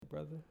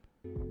brother.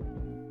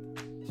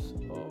 It's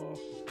all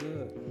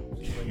good.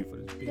 Just waiting for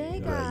this beat. They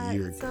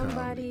got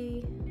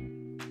somebody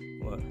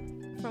What?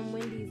 from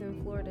Wendy's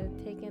in Florida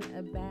taking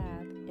a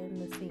bath in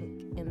the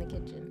sink in the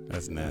kitchen.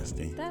 That's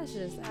nasty. That's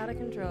just out of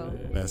control.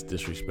 That's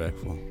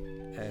disrespectful.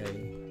 Hey,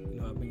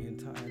 I've been getting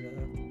tired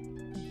of.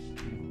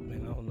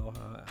 Man, I don't know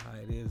how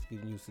it is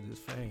getting used to this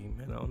fame.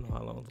 Man, I don't know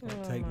how long it's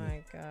gonna take me. Oh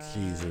my God.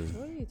 Jesus.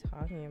 What are you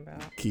talking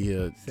about?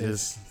 Kia,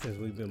 Since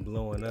we've been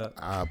blowing up.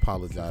 I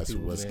apologize for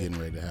what's getting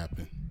ready to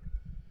happen.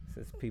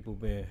 Since people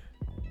been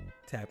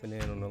tapping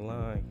in on the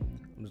line,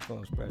 I'm just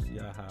gonna express to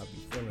y'all how I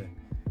be feeling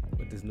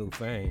with this new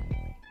fame.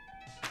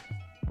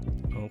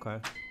 Okay.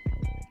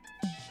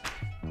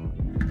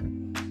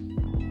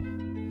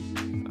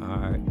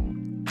 Alright.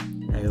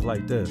 Hey, it's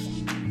like this.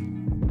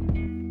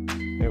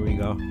 Here we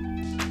go.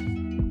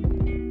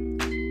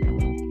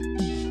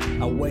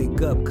 I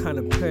wake up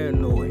kinda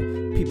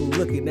paranoid. People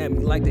looking at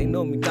me like they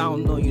know me. I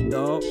don't know you,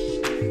 dog.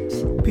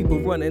 People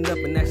running up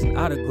and asking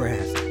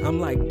autographs. I'm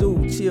like,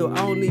 dude, chill. I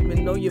don't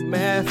even know your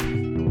math.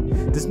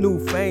 This new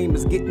fame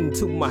is getting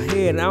to my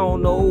head. I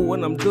don't know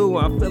what I'm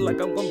doing. I feel like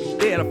I'm gonna be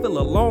dead. I feel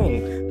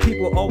alone.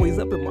 People always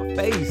up in my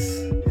face.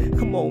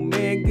 Come on,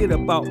 man, get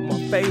about my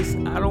face.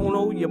 I don't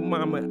know your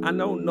mama. I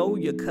don't know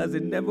your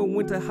cousin. Never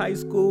went to high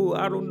school.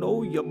 I don't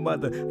know your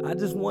mother. I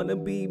just wanna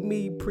be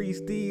me,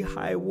 Priest D,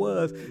 how it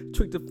was.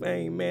 Trick the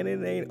fame, man.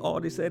 It ain't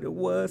all they said it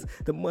was.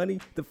 The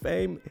money, the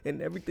fame,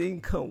 and everything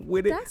come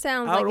with it. That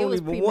sounds like it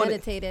was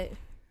premeditated.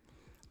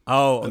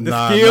 Oh, the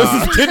skills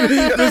is getting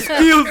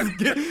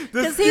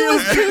Because he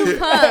was too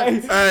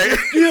pumped. Hey,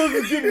 skills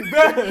is getting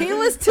better. He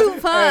was too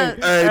pumped.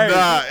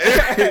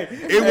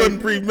 it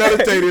wasn't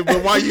premeditated,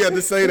 but why you had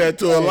to say that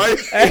to him? Like,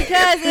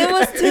 Because he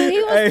was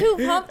too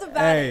pumped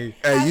about it.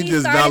 Hey, you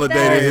just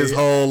validated his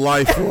whole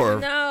life for him.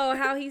 No,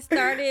 how he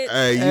started.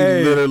 Hey,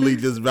 you literally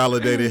just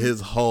validated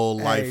his whole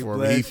life for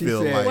him. He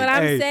feel like. What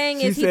I'm saying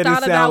is he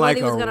thought about what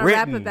he was going to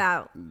rap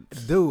about.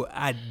 Dude,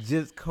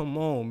 come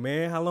on,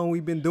 man. How long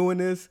we been doing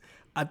this?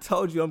 I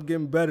told you I'm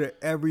getting better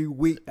every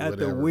week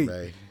after week.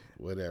 Babe.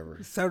 Whatever.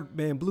 Sir,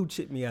 man, blue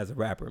chip me as a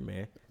rapper,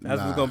 man.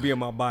 That's what's gonna be in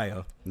my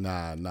bio.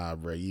 Nah,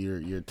 bro.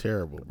 You're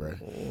terrible, bro.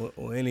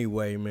 Well,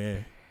 anyway,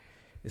 man,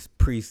 it's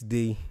Priest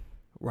D,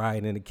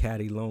 riding in the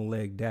caddy, long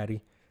leg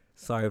daddy.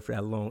 Sorry for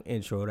that long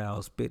intro that I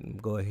was spitting.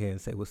 Go ahead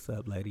and say what's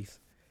up, ladies.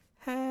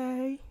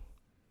 Hey,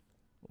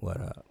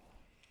 what up?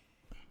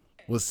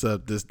 What's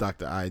up? This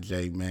Dr.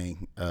 IJ,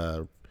 man.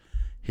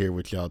 Here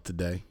with y'all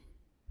today.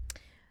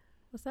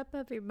 What's up,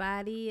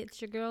 everybody? It's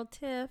your girl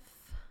Tiff,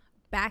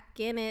 back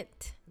in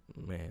it.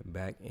 Man,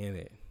 back in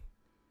it.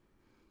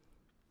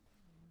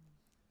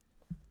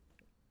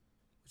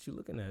 What you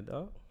looking at,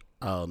 dog?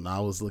 Oh, no, I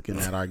was looking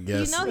at our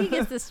guest. You know he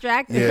gets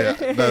distracted. Yeah,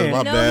 that's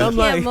my bad. He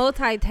can't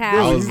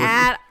multitask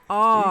at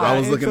all. I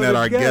was looking at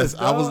our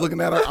guest. I was looking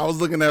at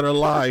her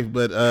live,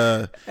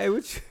 but hey,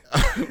 what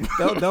you,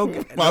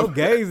 don't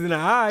gaze in the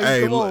eyes.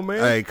 Hey, come on, man.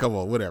 Hey, come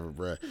on, whatever,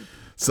 bro.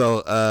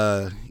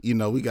 So,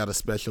 we got a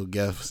special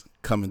guest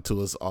coming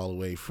to us all the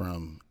way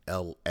from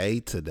LA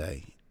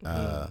today.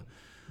 The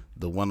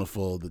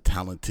wonderful, the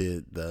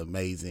talented, the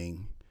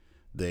amazing,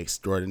 the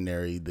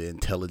extraordinary, the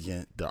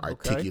intelligent, the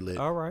articulate.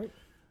 All right.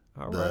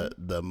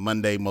 The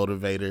Monday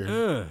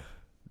motivator.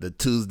 The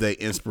Tuesday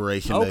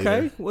inspirational.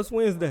 Okay, what's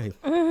Wednesday?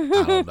 I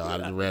don't know. I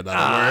just ran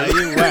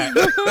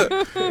out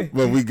of words.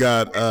 But we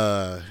got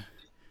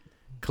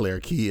Claire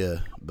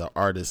Kia, the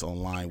artist,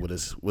 online with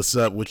us. What's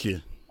up with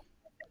you?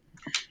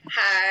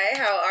 Hi,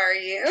 how are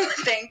you?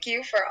 Thank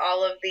you for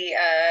all of the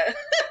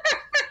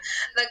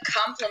the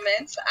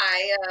compliments.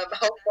 I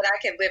hope that I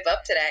can live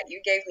up to that. You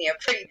gave me a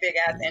pretty big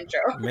ass intro.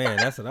 Man,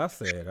 that's what I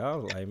said. I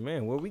was like,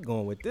 man, where we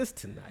going with this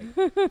tonight?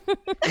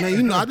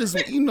 Man, I just,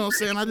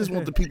 saying, I just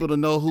want the people to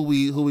know who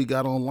we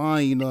got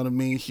online. You know what I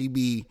mean? She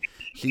be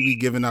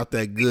giving out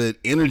that good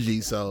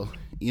energy. So,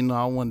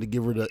 I wanted to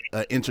give her the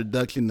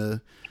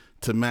introduction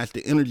to match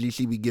the energy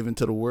she be giving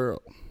to the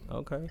world.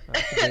 Okay, I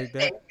appreciate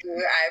that. Thank you.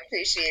 I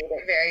appreciate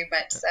it very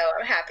much. So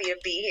I'm happy to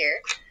be here.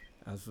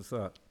 That's what's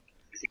up.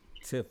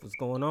 Tiff, what's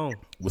going on?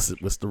 What's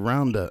the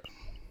roundup?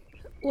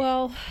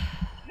 Well,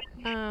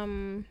 I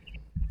don't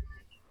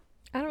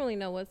really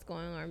know what's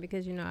going on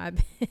because I've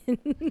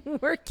been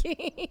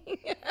working.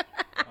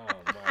 Oh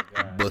my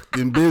God. Booked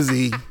and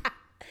busy.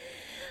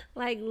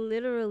 Like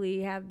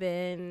literally have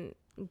been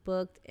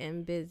booked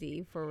and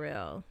busy for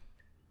real.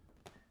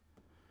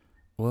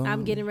 Well,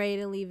 I'm getting ready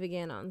to leave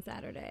again on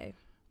Saturday.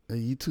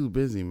 You too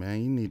busy,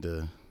 man. You need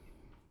to,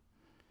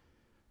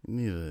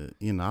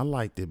 I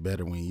liked it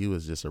better when you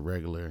was just a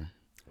regular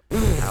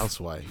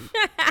housewife.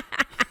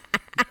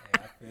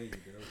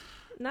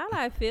 Not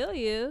I feel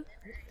you.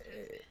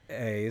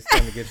 Hey, it's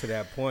starting to get to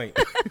that point.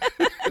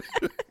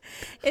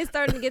 It's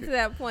starting to get to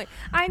that point.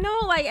 I know,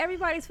 like,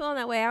 everybody's feeling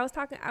that way.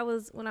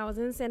 When I was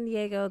in San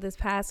Diego this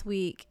past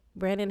week,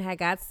 Brandon had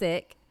got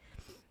sick,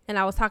 and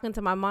I was talking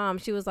to my mom.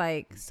 She was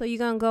like, so you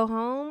gonna go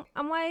home?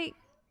 I'm like,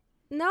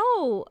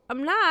 no,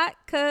 I'm not,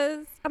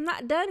 because I'm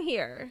not done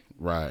here.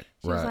 Right,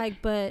 She was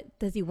like, but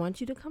does he want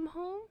you to come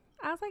home?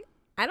 I was like,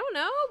 I don't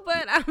know,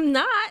 but I'm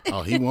not.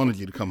 Oh, he wanted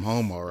you to come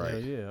home all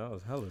right. Yeah, I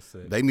was hella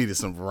sick. They needed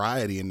some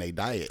variety in their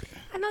diet.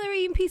 I know they were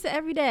eating pizza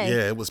every day.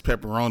 Yeah, it was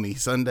pepperoni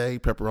Sunday,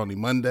 pepperoni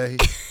Monday,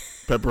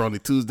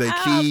 pepperoni Tuesday, I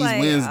was cheese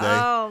like, Wednesday,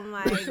 oh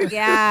my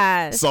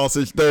gosh.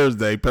 sausage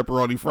Thursday,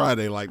 pepperoni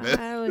Friday, like that.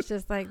 I was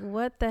just like,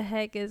 what the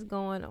heck is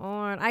going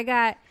on?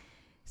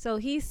 So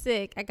he's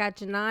sick. I got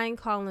Janine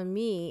calling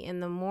me in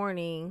the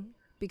morning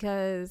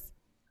because,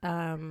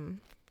 I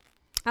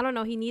don't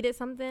know, he needed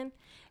something.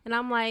 And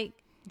I'm like,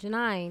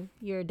 Janine,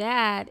 your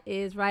dad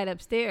is right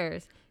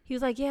upstairs. He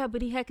was like, yeah,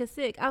 but he hecka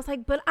sick. I was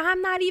like, but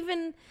I'm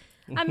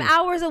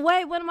hours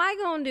away. What am I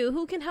going to do?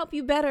 Who can help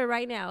you better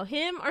right now?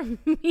 Him or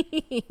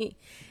me?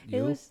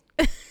 You?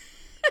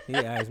 He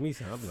asked me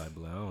something.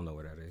 I'm like, I don't know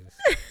what that is.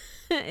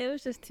 It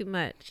was just too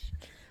much.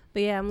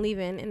 But yeah, I'm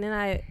leaving. And then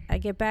I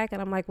get back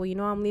and I'm like, well,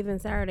 I'm leaving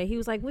Saturday. He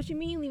was like, what you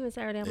mean leaving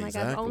Saturday? I'm like,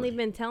 I've only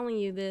been telling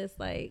you this,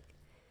 like,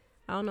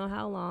 I don't know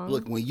how long.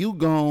 Look, when you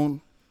gone,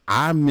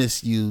 I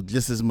miss you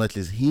just as much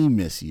as he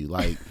miss you.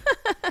 Like,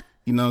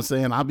 you know what I'm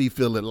saying? I'll be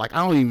feeling like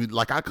I don't even,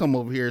 like I come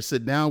over here and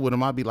sit down with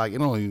him. I'll be like, it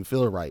don't even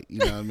feel right. You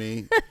know what I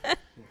mean?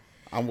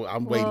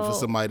 I'm waiting for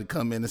somebody to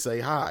come in and say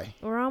hi.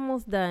 We're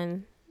almost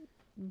done.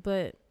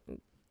 But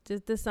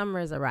just this summer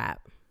is a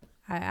wrap.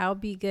 I'll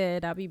be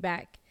good. I'll be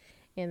back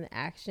in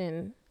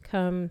action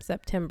come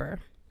September.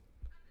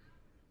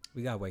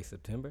 We got to wait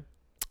September?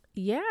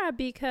 Yeah,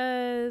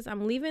 because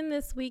I'm leaving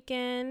this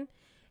weekend.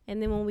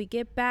 And then when we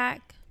get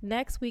back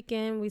next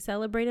weekend, we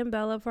celebrate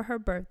Bella for her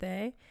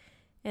birthday.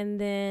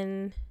 And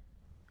then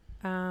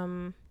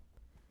a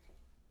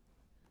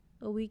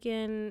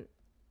weekend.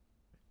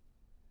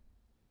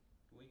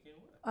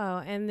 Oh,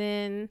 and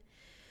then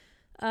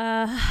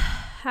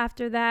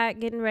after that,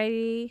 getting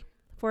ready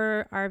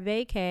for our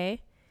vacay.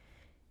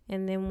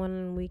 And then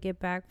when we get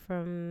back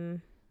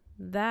from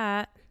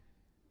that,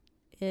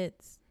 you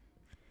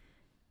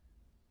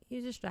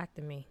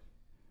distracted me.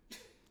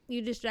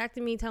 You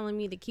distracted me telling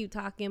me to keep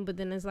talking, but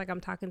then it's like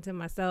I'm talking to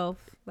myself.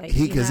 Like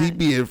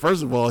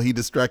First of all, he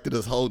distracted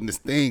us holding this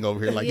thing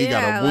over here like he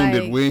got a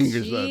wounded wing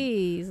or something.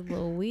 Jeez,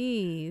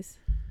 Louise.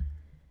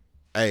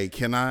 Hey,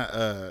 can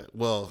I,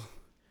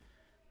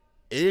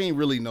 it ain't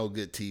really no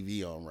good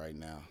TV on right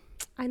now.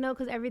 I know,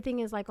 because everything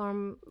is like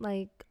on a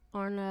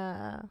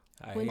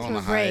winter on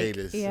a break.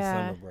 Hiatus.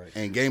 Yeah. Break.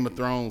 And Game of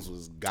Thrones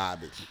was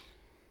garbage.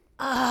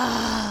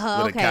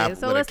 Okay,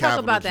 so let's talk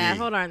about that.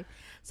 Hold on.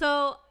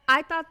 So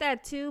I thought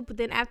that too, but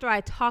then after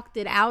I talked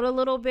it out a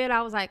little bit,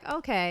 I was like,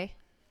 okay,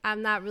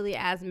 I'm not really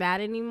as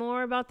mad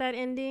anymore about that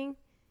ending.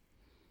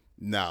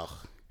 No.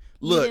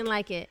 You didn't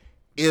like it.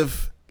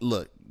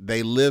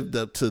 They lived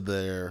up to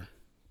their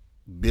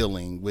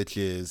billing, which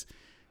is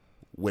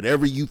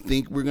whatever you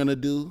think we're going to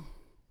do,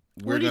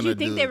 we're going to do. What did you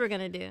think they were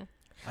going to do?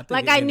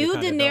 I knew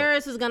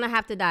Daenerys was going to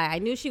have to die. I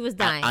knew she was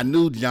dying. I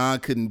knew Jon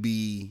couldn't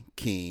be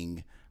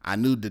king. I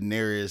knew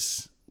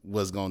Daenerys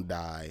was going to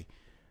die.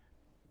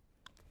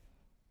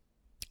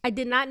 I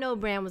did not know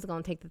Bran was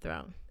going to take the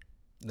throne.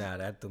 Nah,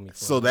 that threw me.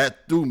 So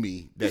that threw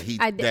me.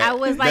 I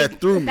was like, that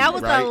threw me. That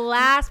was right? The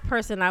last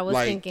person I was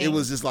thinking. It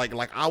was just like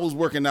I was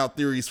working out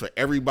theories for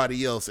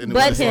everybody else, and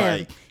but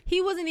him, he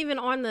wasn't even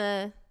on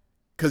the.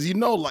 Because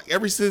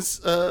ever since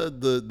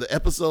the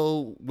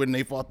episode when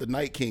they fought the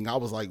Night King, I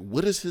was like,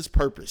 what is his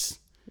purpose?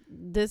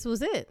 This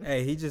was it.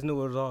 Hey, he just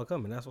knew it was all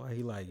coming. That's why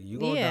he you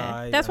gonna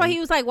die. That's why he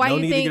was like, why you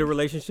think? No need to get a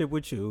relationship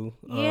with you.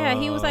 Yeah,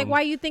 he was like,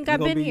 why you think I've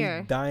been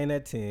here? Dying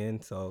at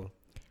 10, so.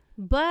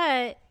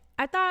 But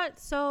I thought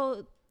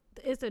so.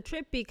 It's a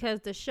trip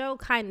because the show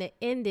kind of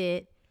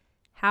ended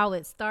how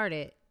it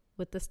started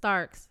with the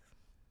Starks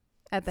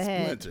at the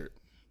head.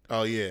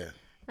 Oh yeah.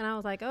 And I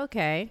was like,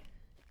 okay.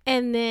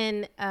 And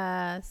then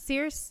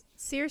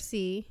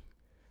Cersei,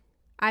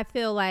 I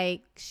feel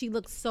like she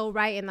looked so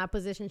right in that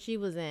position she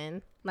was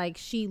in. Like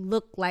she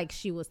looked like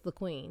she was the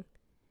queen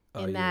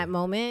in that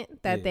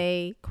moment that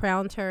they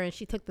crowned her and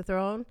she took the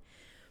throne.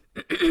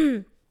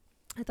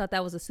 I thought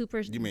that was a super.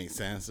 You mean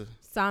Sansa?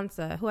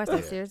 Sansa. Who I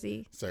said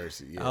Cersei?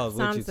 Cersei. Yeah. I was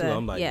with you too.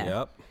 I'm like,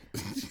 yep.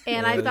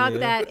 And I thought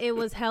that it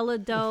was hella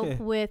dope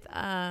with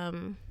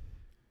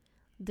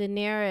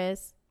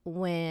Daenerys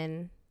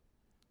when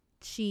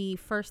she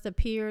first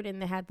appeared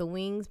and they had the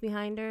wings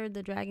behind her,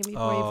 the dragon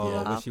before he flew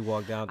off. When she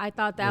walked down. I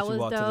thought that was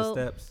dope. To the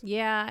steps.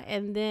 Yeah,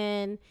 and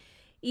then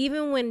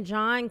even when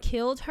Jon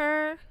killed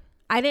her,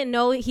 I didn't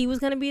know he was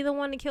gonna be the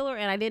one to kill her,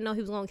 and I didn't know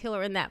he was gonna kill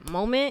her in that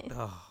moment.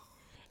 Oh.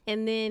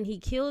 And then he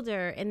killed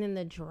her, and then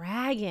the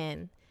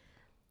dragon,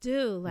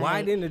 dude. Like,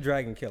 why didn't the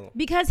dragon kill him?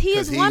 Because he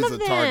is one of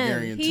them.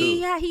 Targaryen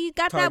he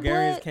got that blood.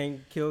 Targaryens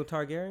can't kill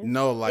Targaryen?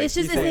 No, like it's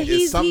just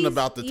it's something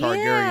about the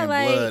Targaryen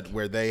blood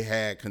where they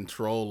had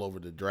control over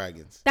the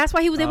dragons. That's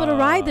why he was able to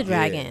ride the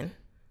dragon.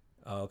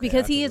 Yeah. Okay,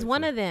 because he is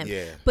one of them.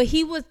 Yeah. But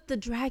the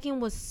dragon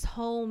was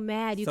so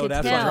mad. You could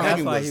tell. The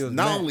dragon was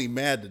not only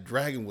mad, the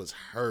dragon was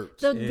hurt.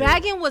 The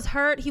dragon was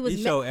hurt. He was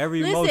showed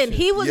every Listen, emotion.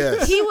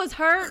 he was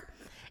hurt.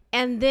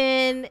 And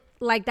then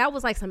like that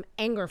was like some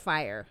anger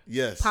fire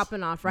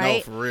popping off,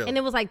 right? No, for real. And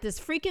it was like this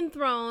freaking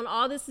throne,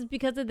 all this is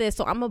because of this,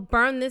 so I'm gonna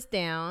burn this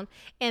down.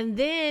 And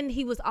then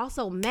he was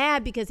also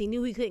mad because he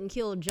knew he couldn't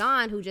kill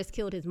Jon, who just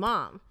killed his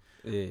mom.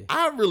 Yeah.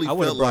 I really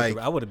felt like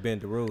I would have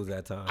bent the rules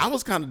that time. I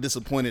was kind of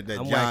disappointed that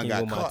I'm Jon whacking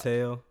got with my caught.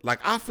 tail. Like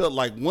I felt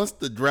like once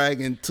the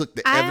dragon took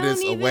the evidence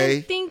I don't even away,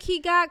 think he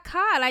got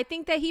caught. I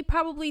think that he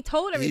probably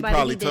told everybody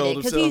probably he did told it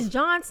because himself. he's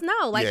Jon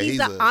Snow. Like Yeah, he's he's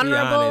the a-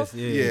 honorable Be honest,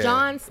 yeah.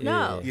 Jon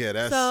Snow. Yeah,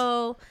 that's-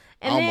 so.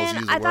 And I almost then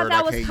used I a thought word that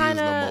I was can't kind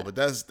use no more, of. but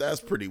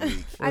that's pretty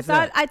weak. I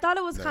thought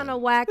it was kind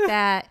of whack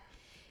that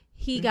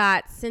he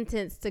got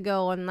sentenced to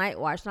go on Night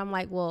Watch, and I'm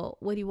like, well,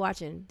 what are you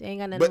watching? They ain't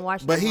got nothing to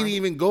watch. But no he more. didn't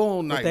even go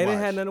on But Night they Watch.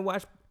 didn't have nothing to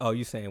watch. Oh,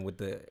 you saying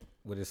with it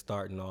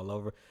starting all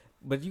over?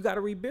 But you got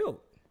to rebuild.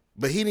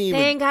 But he didn't They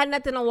even. ain't got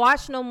nothing to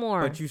watch no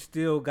more. But you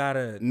still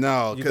gotta.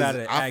 No, you because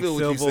gotta I act feel what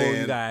you're civil, you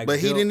saying. gotta act But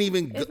he guilt. didn't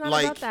even It's not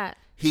like. about that.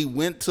 He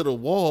went to the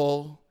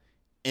wall,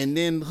 and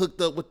then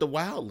hooked up with the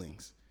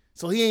wildlings.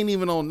 So he ain't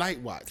even on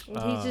Night Watch.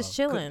 He's just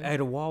chilling. Hey,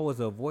 the wall was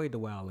to avoid the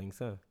wildlings,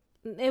 huh?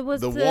 It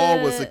was The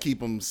wall was to keep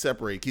them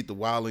separate, keep the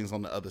wildlings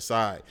on the other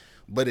side.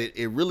 But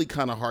it really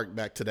kind of harked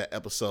back to that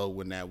episode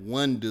when that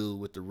one dude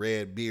with the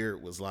red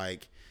beard was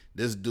like,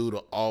 "This dude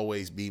will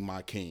always be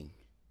my king."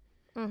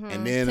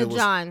 And then To it was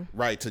Jon.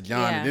 right to Jon,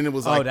 Yeah. and then it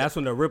was like, Oh, that's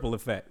when the ripple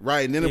effect.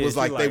 right, and then it Yeah, was she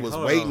like they like, was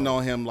hold waiting on.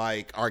 on him,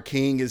 like our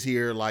king is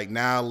here, like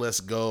now let's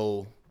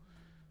go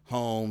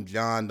home.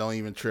 Jon, don't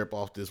even trip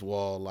off this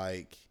wall,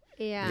 like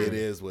Yeah. it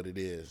is what it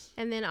is.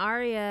 And then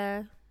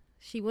Arya,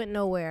 she went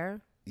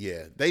nowhere.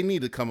 Yeah, they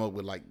need to come up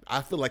with like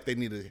I feel like they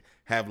need to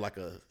have like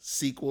a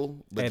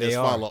sequel, but Hey, just they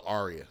are. follow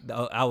Arya.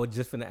 I was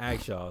just finna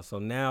ask y'all. So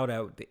now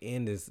that the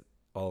end is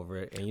over,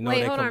 and you know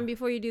Wait, they hold come, on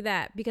before you do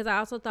that, because I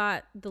also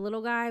thought the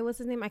little guy, what's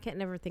his name? I can't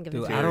never think of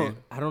his Dude, name.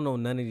 I don't know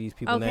none of these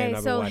people Okay, names.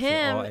 I've been so watching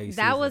all 8 him, that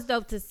seasons. was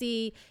dope to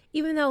see,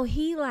 even though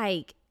he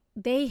like,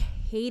 they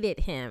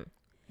hated him.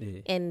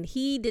 Yeah. And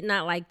he did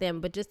not like them,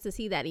 but just to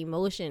see that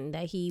emotion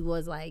that he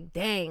was like,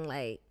 dang,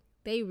 like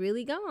they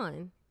really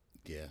gone.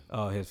 Yeah,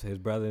 Oh, his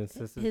brother and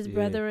sister. His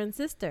brother and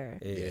sister.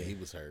 yeah, he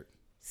was hurt.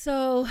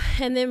 So,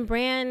 and then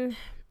Bran,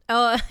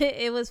 oh,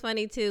 it was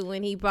funny too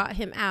when he brought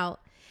him out,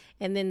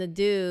 and then the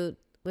dude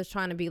was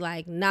trying to be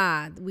like,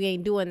 nah, we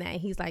ain't doing that.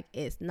 And he's like,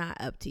 it's not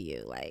up to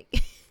you. Like,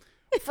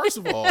 First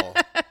of all,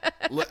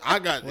 look, I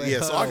got Wait,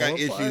 so hold I on, got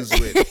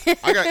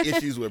what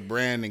issues with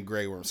Bran and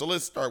Grey Worm. So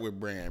let's start with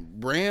Bran.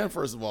 Bran,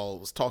 first of all,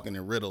 was talking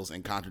in riddles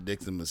and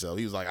contradicting himself.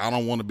 He was like, I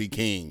don't want to be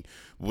king.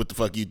 What the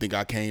fuck you think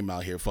I came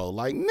out here for?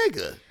 Like,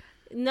 nigga.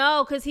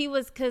 no,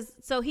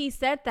 so he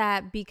said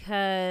that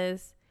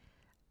because,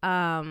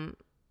 when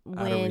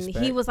he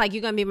respect. was like,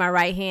 you're gonna be my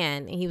right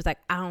hand, and he was like,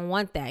 I don't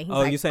want that. He's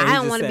Oh, you like, saying I he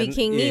don't just want to be set-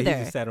 king yeah, neither. He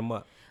just set him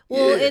up.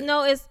 Well,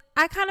 Yeah.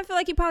 I kind of feel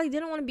like he probably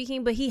didn't want to be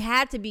king, but he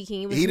had to be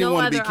king. It was He didn't no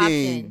want to other be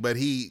king, option.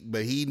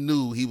 but he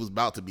knew he was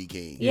about to be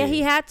king. Yeah,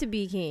 he had to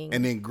be king.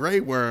 And then Grey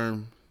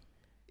Worm,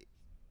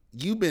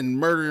 you've been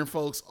murdering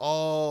folks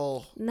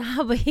all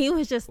No, but he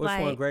was just Which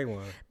one, like Grey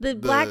One? the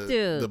black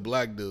dude. The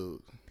black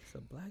dude. It's a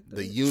black dude.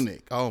 The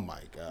eunuch. Oh my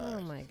God.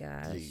 Oh my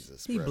gosh.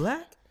 Jesus. He bro.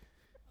 black?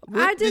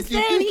 I just did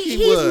you saying think he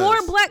he's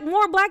was?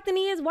 more black than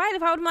he is white.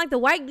 If I would have been like the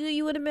white dude,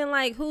 you would have been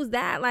like, who's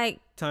that? Like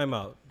Time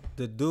out.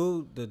 The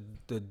dude that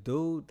the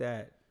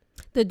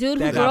dude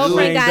who That got girlfriend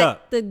blamed got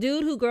up. the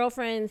dude who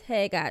girlfriend's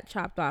head got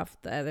chopped off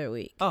the other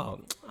week.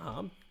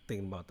 I'm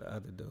thinking about the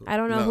other dude. I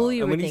don't know No. who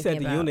you And were when he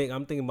thinking said the about. eunuch,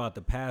 I'm thinking about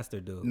the pastor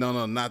dude.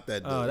 No, not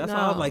that dude. Oh, that's No.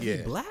 why I was like, Yeah.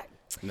 he's black.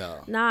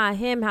 no. Nah,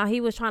 him, how he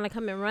was trying to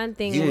come and run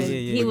things. He He was- was, yeah,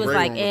 he yeah. was Grey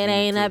like, Worm it was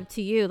ain't me, up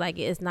to you. Like,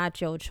 it's not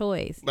your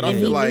choice. But I and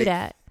feel he like knew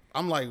that.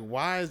 I'm like,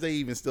 why is they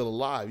even still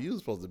alive? You was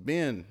supposed to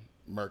been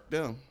murk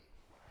them.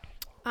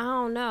 I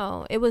don't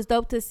know. It was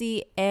dope to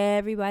see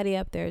everybody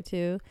up there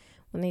too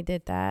when they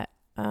did that.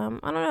 I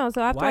don't know.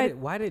 So after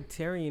Why did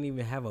Tyrion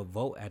even have a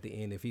vote at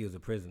the end if he was a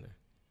prisoner?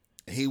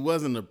 He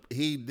wasn't a.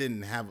 He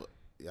didn't have.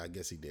 I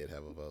guess he did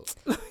have a vote.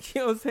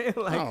 You know what I'm saying?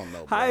 Like, don't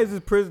know, how bro. is this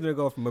prisoner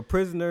go from a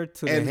prisoner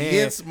to And the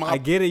hence hand? my- I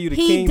get it, you the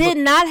he king. did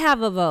not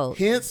have a vote.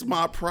 Hence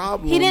my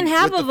problem. He didn't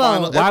have with a the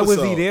final vote. Why was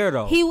he episode. there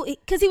though?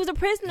 Because he was a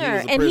prisoner, He was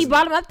a and he prisoner.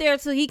 brought him up there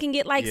so he can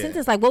get like Yeah.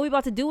 sentenced. Like, what we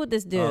about to do with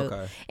this dude?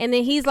 Okay. And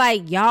then he's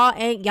like,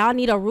 y'all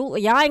need a ruler.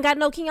 Y'all ain't got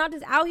no king. Y'all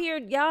just out here.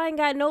 Y'all ain't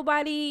got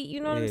nobody. You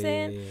know what I'm Yeah,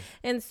 saying? yeah, yeah.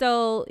 And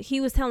so he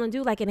was telling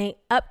dude like, it ain't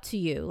up to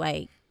you.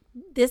 Like,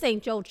 this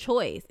ain't your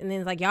choice. And then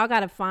it's like, y'all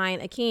gotta find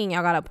a king.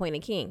 Y'all gotta appoint a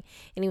king.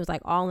 And he was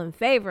like, all in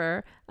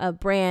favor of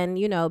Bran,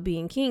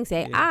 being king.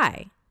 Say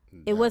aye.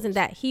 It wasn't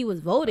that he was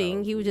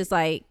voting. He was just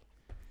like,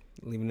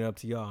 Leaving it up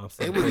to y'all. I'm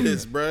sorry. It was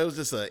just, bro.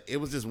 It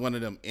was just one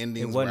of them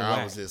endings where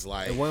I was just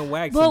like, it wasn't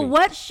whack to but me.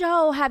 what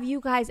show have you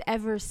guys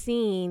ever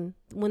seen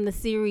when the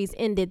series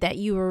ended that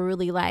you were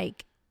really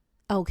like,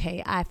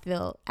 okay, I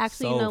feel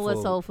actually, Soul you know what,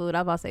 Food. soul food.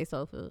 I'm about to say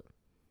soul food.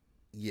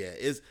 yeah,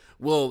 it's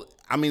well.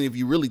 I mean, if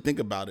you really think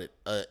about it,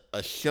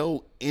 a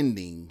show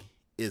ending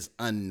is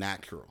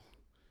unnatural.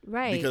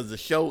 Right. Because the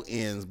show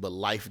ends, but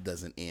life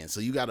doesn't end.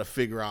 So you got to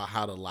figure out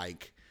how to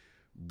like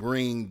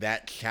bring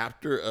that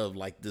chapter of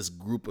like this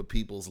group of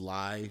people's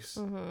lives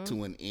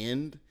to an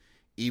end,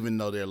 even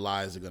though their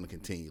lives are going to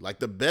continue. Like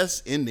the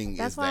best ending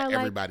is that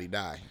everybody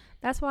die.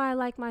 That's why I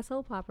like my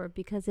soap opera,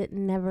 because it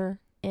never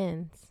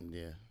ends.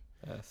 Yeah.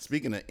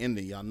 Speaking of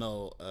ending, y'all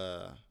know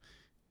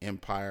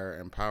Empire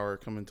and Power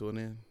coming to an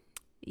end?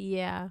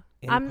 Yeah.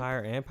 Empire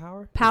and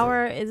Power?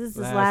 Power is this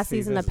last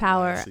season of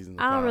Power.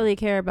 I don't really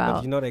care about.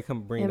 But you know they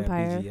come bring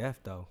Empire. that BGF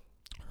though.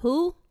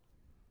 Who?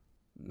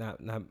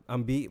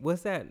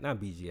 What's that? Not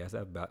BGS.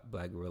 That's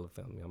Black Gorilla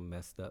Family. I'm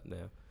messed up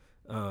now.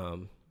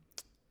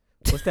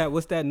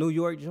 What's that New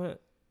York joint?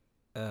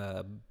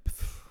 I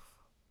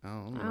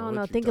don't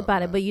know. Think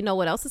about it. But you know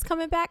what else is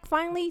coming back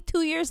finally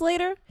 2 years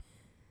later?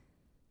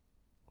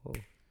 Oh.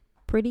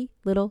 Pretty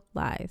Little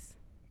Lies.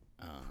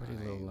 I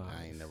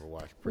ain't never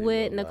watched Pretty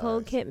with Little Nicole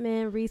Lies.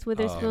 Kidman, Reese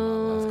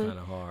Witherspoon, that's kind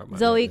of hard.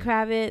 Zoe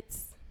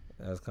Kravitz.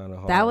 That's kind of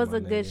hard. That was a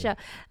good show.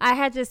 I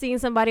had just seen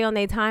somebody on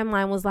their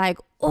timeline was like,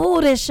 "Oh,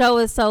 this show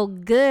is so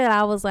good."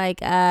 I was like,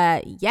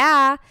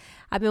 yeah.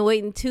 I've been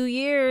waiting 2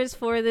 years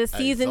for this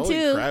season Zoe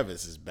 2.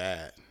 Kravitz is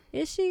bad.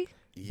 Is she?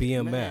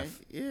 BMF. Man,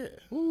 yeah.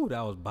 Ooh,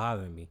 that was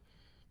bothering me.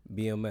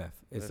 BMF.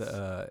 It's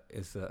a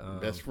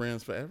Best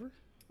Friends Forever?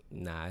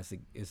 Nah,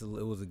 it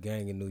was a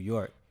gang in New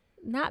York.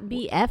 Not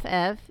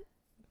BFF.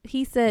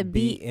 He said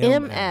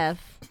BMF.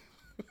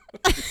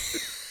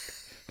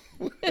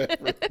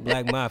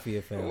 Black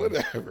Mafia family.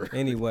 Whatever.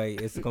 Anyway,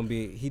 it's gonna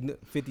be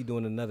 50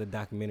 doing another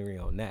documentary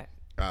on that.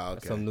 Oh,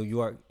 okay. Some New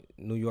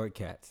York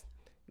cats.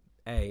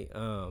 Hey,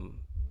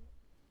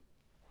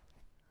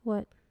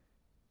 What?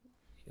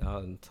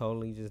 y'all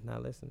totally just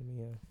not listening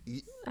to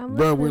me.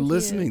 Bro, we're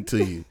listening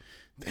to you.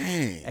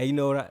 Dang. Hey, you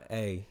know what?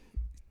 Hey,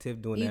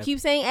 Tiff doing You that. keep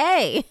saying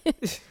A.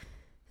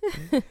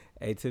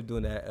 Hey, Tiff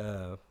doing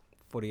that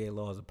 48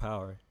 Laws of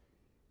Power.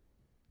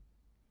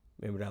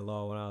 Remember that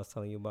law when I was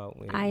telling you about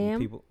when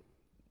people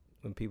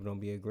don't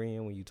be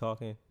agreeing when you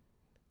talking?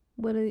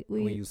 When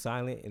you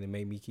silent, and it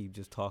made me keep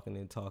just talking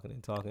and talking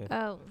and talking.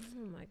 Oh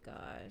my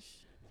gosh.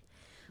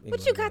 Anyway,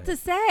 What you got to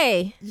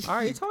say? I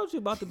already told you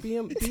about the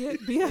BF.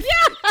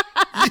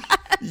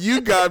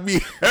 You got me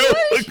hella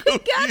confused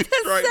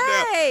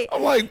say? now.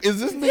 I'm like, is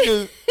this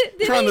nigga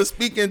trying to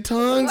speak in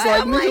tongues?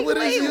 Like, nigga, what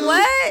is you?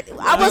 What?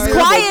 I was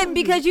quiet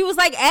because you was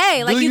like,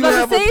 "Hey, like you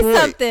gonna say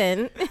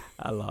something."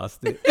 I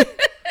lost it.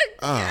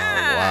 Oh,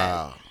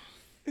 wow.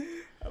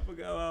 I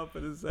forgot what I was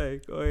going to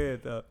say. Go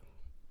ahead, though.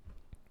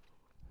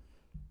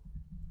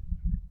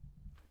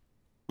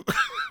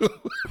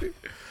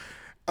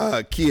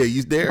 Kia,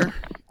 you there?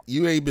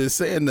 You ain't been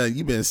saying nothing.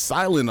 You been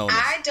silent on us.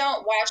 I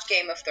don't watch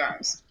Game of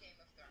Thrones.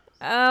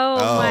 Oh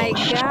my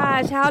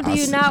gosh! How do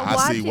you not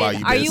watch it?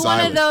 Are you one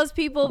of silent. those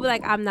people be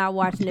like, I'm not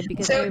watching it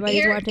because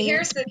everybody's watching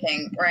here's it? the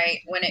thing, right?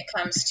 When it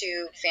comes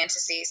to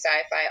fantasy,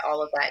 sci-fi,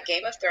 all of that,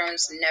 Game of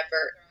Thrones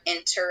never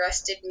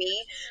interested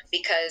me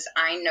because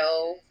I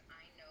know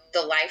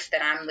the life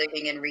that I'm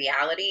living in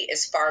reality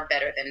is far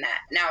better than that.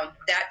 Now,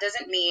 that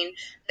doesn't mean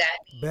that...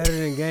 Better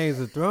than Games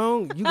of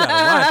Thrones? You gotta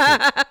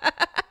watch it.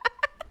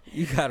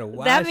 You gotta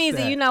watch that means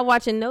that you're not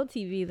watching no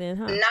TV then,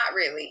 huh? Not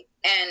really.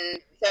 And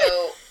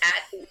so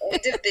at the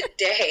end of the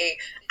day,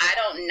 I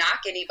don't knock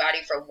anybody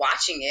for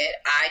watching it.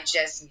 I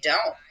just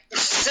don't.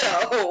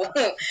 So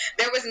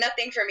there was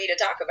nothing for me to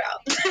talk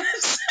about.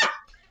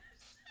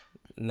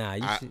 Nah,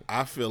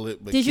 I feel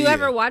it. But Did you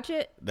ever watch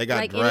it? They got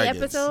like dragons. Any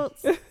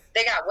episodes?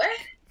 They got what?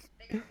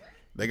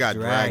 They got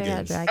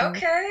dragons.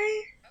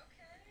 Okay.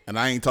 And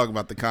I ain't talking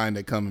about the kind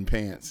that come in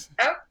pants.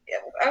 Oh,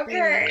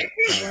 okay.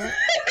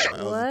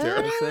 What?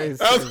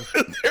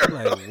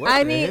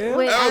 I mean,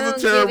 wait, that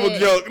was a terrible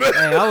joke.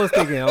 Hey, I was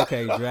thinking,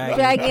 okay,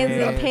 dragons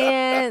and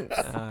pants.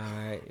 All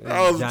right.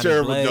 That was a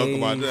terrible Blaze. joke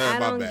about that. I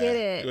My don't bad. get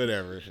it.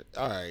 Whatever.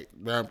 All right.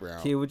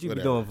 Brown. Kid, what you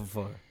be doing for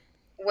fun?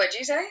 What'd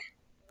you say?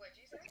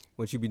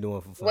 What you be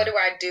doing for fun? What do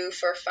I do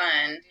for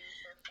fun?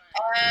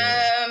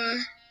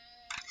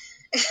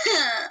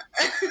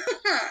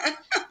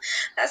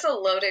 That's a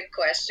loaded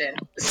question.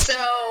 So,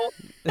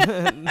 the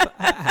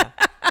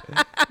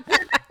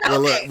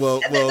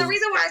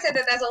reason why I said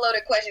that that's a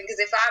loaded question because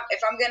if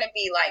I'm gonna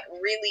be like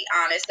really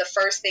honest, the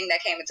first thing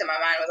that came into my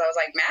mind was I was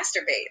like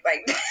masturbate,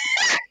 like.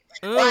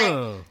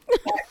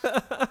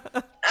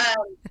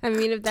 I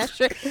mean, if that's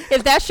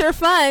your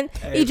fun,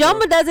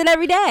 Ijoma does it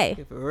every day.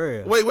 For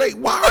real. Wait,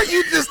 why are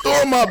you just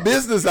throwing my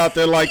business out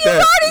there like You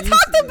that? already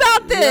talked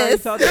about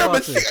this. Yeah,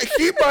 but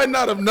she might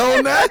not have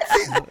known that.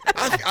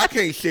 I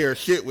can't share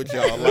shit with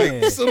y'all. Like,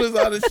 as soon as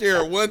I just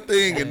share one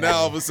thing, and now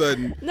all of a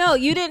sudden. No,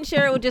 you didn't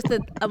share it with just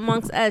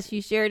amongst us.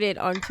 You shared it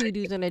on Two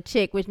Dudes and a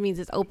Chick, which means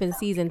it's open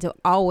season to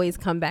always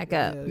come back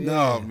up.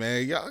 No,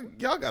 man,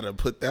 y'all gotta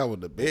put that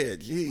one to bed.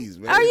 Jeez,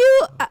 man. Are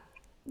you?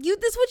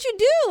 This what you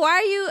do. Why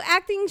are you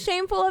acting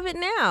shameful of it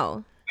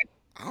now?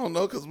 I don't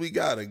know, because we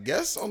got a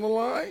guest on the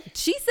line.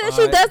 She said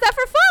she does that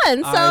for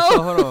fun. All So, right,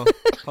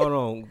 so hold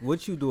on.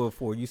 What you do it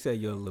for? You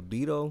said your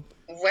libido?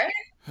 What?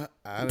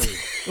 I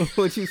don't.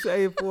 What you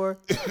say it for?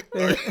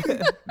 No.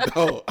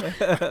 he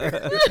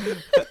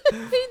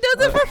does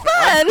it for fun.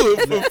 I do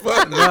it for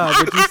fun. No,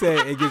 but you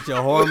said it gets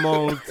your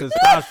hormones,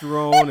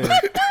 testosterone, and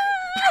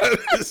I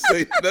didn't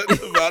say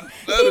nothing about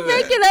none You of that.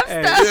 making up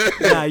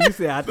stuff. Nah, you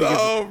said I think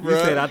No, you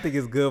bruh. said I think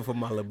it's good for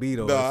my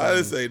libido. No, or I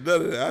didn't something. say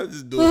none of that. I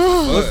just do it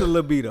for What's a fun.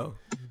 libido?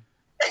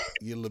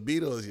 Your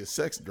libido is your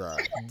sex drive.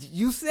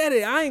 You said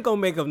it. I ain't gonna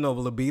make up no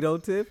libido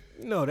tip.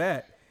 You know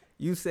that.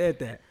 You said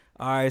that.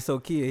 All right, so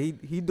Kia,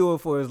 he do it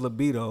for his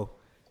libido.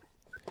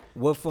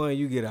 What fun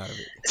you get out of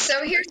it?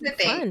 So here's the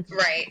thing, Fun.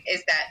 right,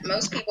 is that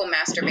most people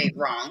masturbate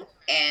wrong,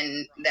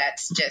 and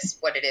that's just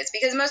what it is,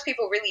 because most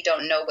people really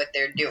don't know what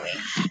they're doing.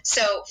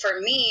 So for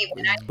me,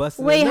 when I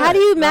Busting a Wait, how nut. do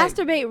you Like,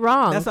 masturbate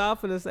wrong? That's all I'm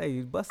finna say.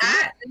 You busting a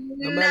nut.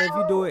 No matter if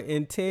you do it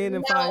in 10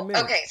 and 5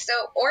 minutes. Okay, so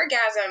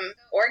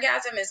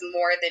orgasm is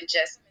more than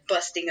just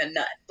busting a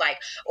nut. Like,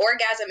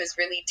 orgasm is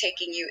really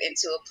taking you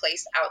into a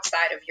place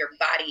outside of your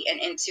body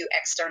and into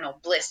external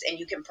bliss, and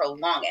you can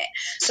prolong it.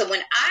 So when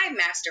I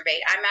masturbate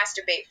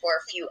for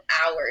a few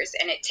hours,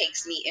 and it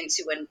takes me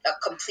into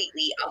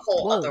a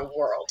whole Whoa. other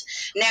world.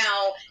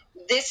 Now,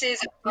 this is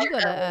a You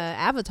part got of an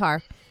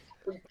avatar.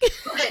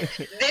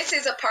 this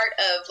is a part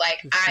of like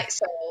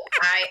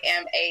I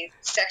am a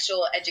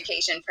sexual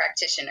education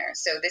practitioner.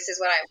 So this is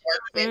what I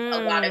work with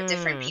a lot of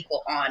different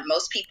people on.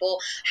 Most people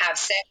have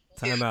sex.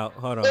 Time out.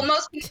 Hold on. Well,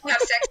 most people have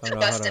sex to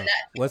bust a nut.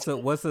 What's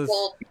a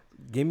Well,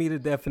 give me the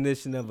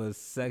definition of a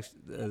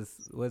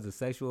what's a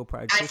sexual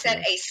practitioner? I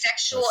said a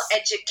sexual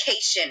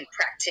education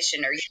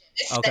practitioner.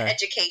 This is Okay. the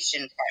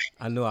education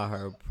part. I knew I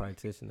heard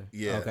practitioner.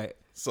 Yeah. Okay.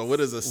 So what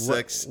is a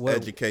sex what-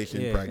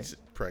 education yeah.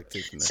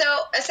 practitioner? So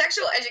a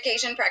sexual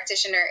education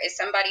practitioner is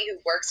somebody who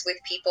works with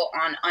people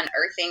on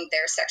unearthing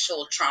their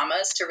sexual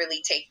traumas to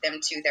really take them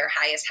to their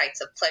highest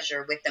heights of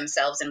pleasure with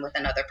themselves and with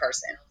another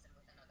person.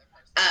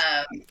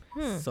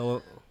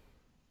 So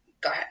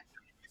Go ahead.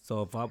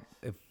 so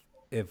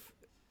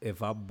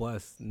if I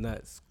bust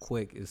nuts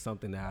quick, it's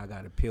something that I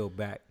got to peel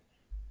back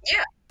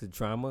Yeah. the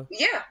trauma.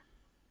 Yeah.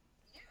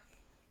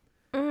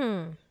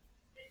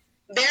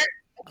 There.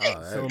 Okay.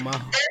 So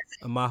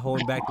am I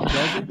holding back the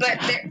pleasure? But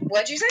there,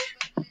 what'd you say?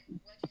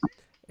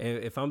 And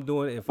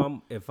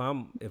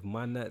if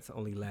my nuts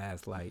only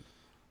last like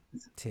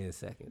 10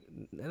 seconds,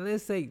 and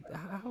let's say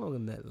how long a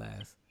nut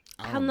lasts?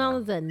 How long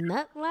does a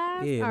nut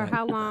last? Yeah, or like,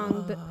 how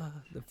long?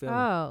 The feeling.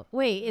 Oh,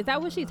 wait. Is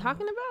that what she's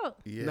talking about?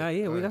 Yeah. Nah,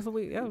 yeah, go ahead. that's what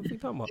we talking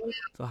about.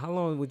 So how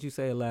long would you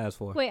say it lasts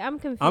for? Wait, I'm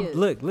confused.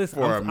 Listen.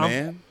 For a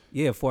man?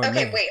 Yeah, for a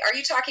Okay, man. wait. Are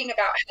you talking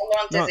about how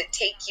long does No. it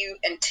take you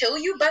until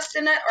you bust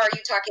a nut, or are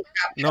you talking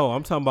about? No,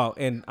 I'm talking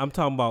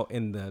about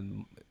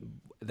in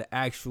the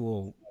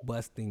actual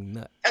busting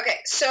nut. Okay,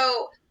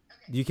 so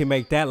You can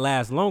make that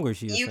last longer.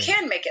 She's you saying.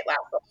 can make it last.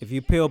 If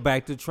you peel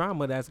back the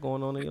trauma that's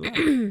going on in your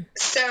life.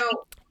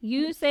 So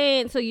You're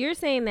saying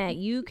that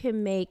you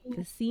can make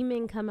the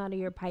semen come out of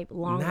your pipe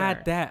longer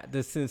Not that the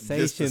Just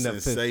sensation the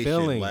of sensation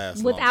fulfilling.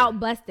 lasts without longer.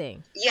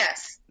 busting.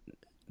 yes,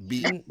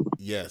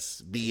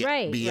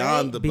 Right,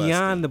 beyond the Beyond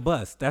busting. the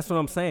bust. That's what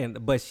I'm saying.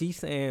 But she's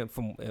saying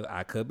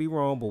I could be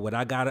wrong, but what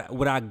I got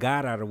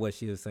out of what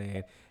she was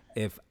saying,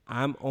 if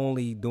I'm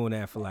only doing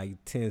that for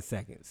like 10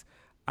 seconds,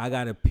 I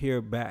gotta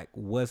peer back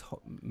what's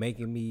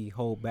making me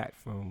hold back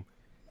from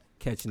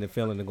catching the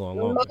feeling and going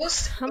longer.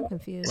 most. I'm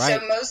confused. Right.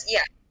 So most, yeah.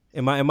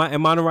 Am I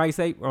on the right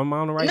state? Am I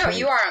on the right No, page?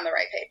 you are on the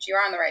right page. You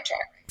are on the right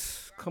track.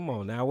 Come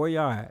on now, where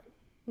y'all at?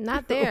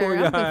 Not Where there.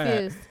 I'm y'all at?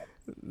 confused.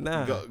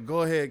 Nah.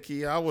 Go ahead,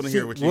 Kia. I want to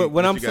hear what you.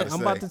 What I'm you saying, gotta I'm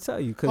say. about to tell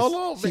you Hold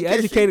on, because she man,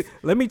 educated.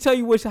 Let me tell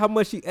you how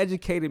much she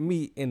educated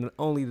me in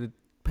only the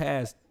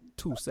past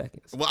 2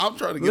 seconds. Well, I'm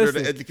trying to get her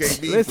to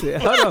educate me. Listen,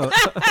 hold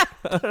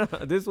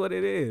on. This is what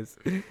it is.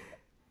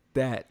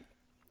 That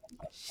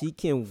she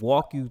can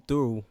walk you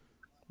through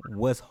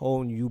what's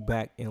holding you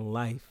back in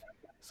life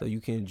so you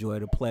can enjoy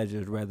the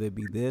pleasures, whether it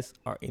be this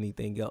or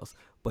anything else.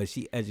 But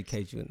she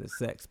educates you in the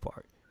sex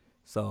part.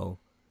 So,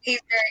 He's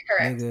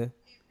very correct.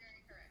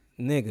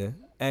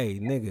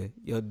 nigga,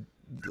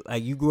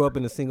 like you grew up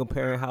in a single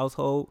parent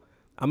household.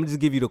 I'm gonna just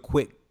give you the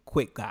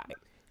quick guide.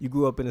 You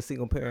grew up in a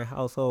single parent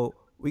household.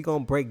 We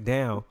gonna break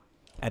down.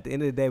 At the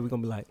end of the day, we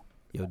gonna be like,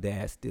 your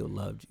dad still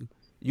loved you.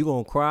 You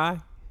gonna cry,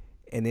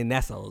 and then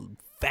that's a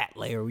fat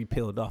layer we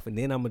peeled off. And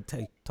then I'm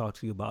gonna talk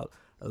to you about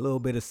a little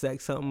bit of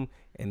sex, something,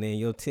 and then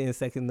your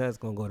 10-second nut's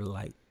gonna go to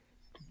like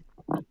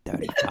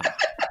 35.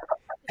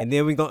 And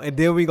then we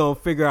gonna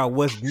figure out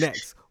what's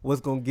next.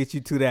 What's gonna get you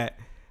to that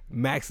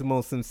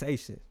maximum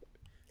sensation?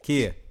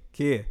 Kia,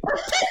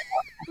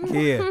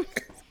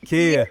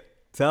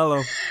 tell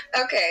him.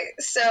 Okay,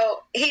 so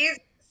he's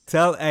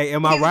Hey,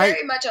 am I right?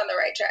 very much on the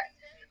right track.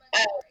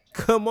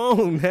 Come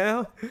on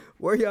now.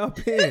 Where y'all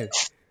been?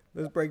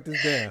 Let's break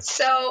this down.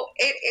 So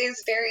it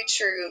is very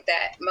true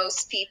that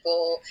most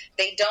people,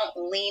 they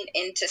don't lean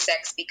into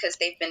sex because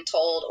they've been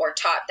told or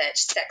taught that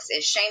sex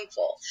is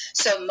shameful.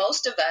 So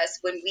most of us,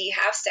 when we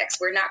have sex,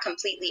 we're not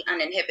completely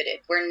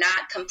uninhibited. We're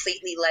not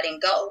completely letting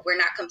go. We're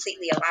not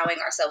completely allowing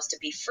ourselves to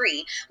be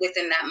free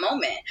within that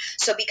moment.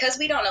 So because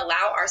we don't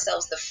allow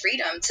ourselves the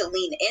freedom to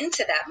lean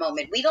into that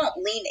moment, we don't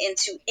lean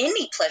into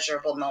any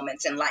pleasurable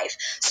moments in life.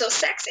 So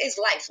sex is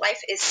life.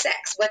 Life is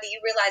sex. Whether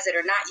you realize it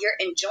or not,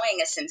 you're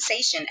enjoying a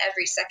sensation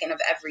every second of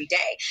every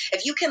day.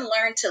 If you can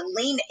learn to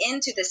lean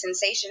into the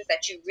sensations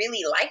that you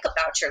really like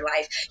about your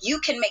life, you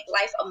can make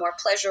life a more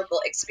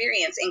pleasurable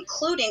experience,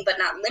 including but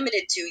not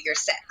limited to your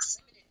sex.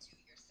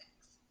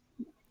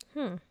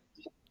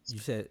 You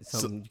said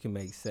something you can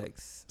make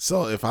sex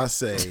So if I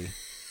say,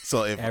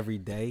 so if every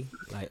day,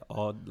 like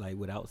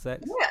without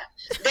sex.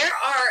 Yeah, there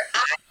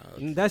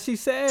are. That she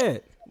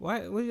said.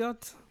 Why? What y'all?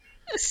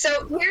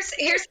 So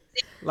here's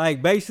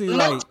Like basically,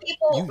 most like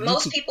people you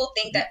most could- people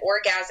think that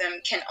orgasm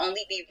can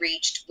only be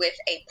reached with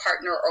a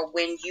partner or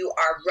when you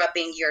are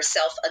rubbing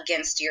yourself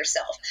against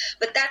yourself.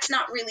 But that's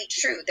not really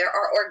true. There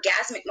are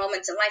orgasmic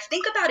moments in life.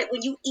 Think about it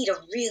when you eat a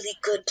really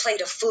good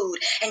plate of food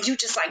and you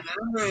just like,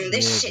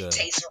 this shit Nigga.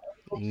 tastes good.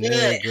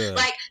 Nigga.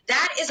 Like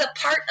that is a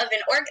part of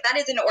that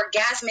is an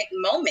orgasmic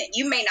moment.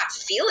 You may not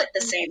feel it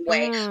the same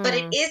way, but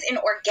it is an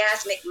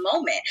orgasmic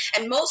moment.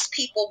 And most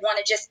people want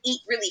to just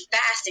eat really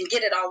fast and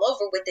get it all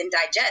over with and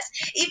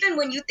digest. Even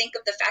when you think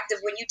of the fact of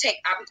when you take,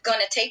 I'm going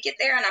to take it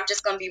there and I'm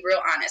just going to be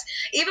real honest.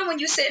 Even when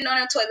you're sitting on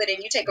a toilet and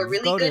you take a Let's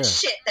really go good there.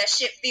 shit, that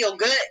shit feel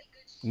good.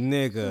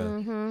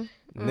 nigga,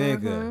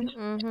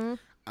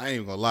 I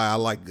ain't gonna lie, I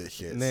like good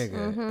shit.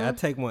 nigga. I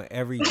take one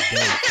every day.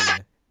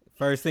 Man.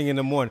 First thing in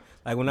the morning,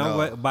 like when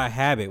by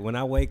habit, when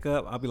I wake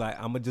up, I'll be like,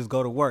 I'm gonna just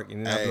go to work,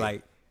 and then I'll be Hey.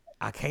 like,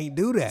 I can't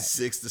do that.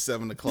 6 to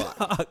 7 o'clock.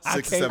 I 6 to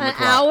can't- 7 An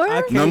o'clock. hour?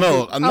 I can't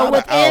No, do- not an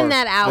within hour.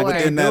 that hour.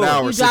 Within that do it.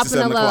 hour, You 6 to dropping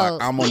 7 a o'clock,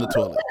 load. I'm on the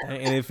toilet.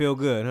 and it feel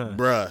good, huh?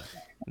 Bruh.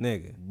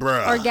 Nigga,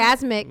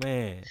 Orgasmic.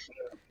 man,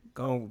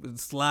 go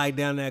slide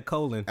down that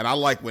colon. And I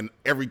like when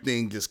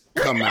everything just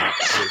come out.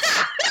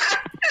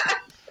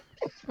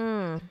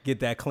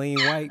 Get that clean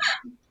wipe.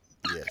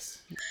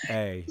 Yes.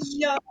 Hey,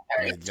 Yo,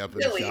 And jump in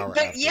the silly. shower But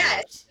afterwards.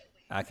 yes,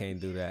 I can't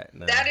do that.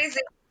 No. that is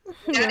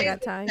You that don't is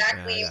got time.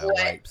 exactly Nah, I got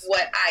wipes.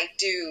 what I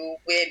do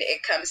when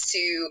it comes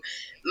to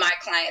my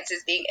clients,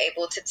 is being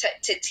able to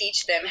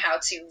teach them how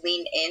to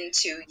lean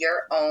into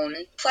your own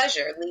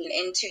pleasure, lean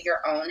into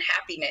your own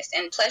happiness.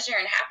 And pleasure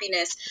and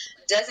happiness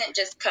doesn't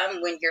just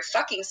come when you're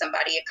fucking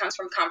somebody. It comes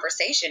from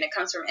conversation. It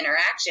comes from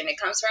interaction. It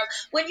comes from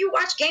when you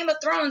watch Game of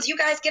Thrones, you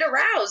guys get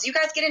aroused. You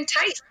guys get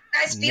enticed.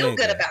 You guys feel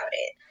good Nigga. about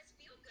it.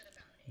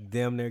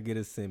 Damn near get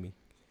a semi.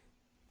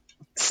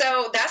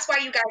 So that's why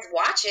you guys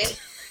watch it.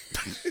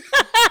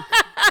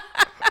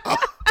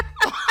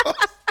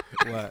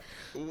 What?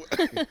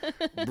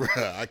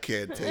 Bruh, I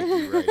can't take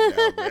you right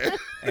now, man.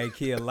 Hey,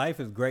 Kia, life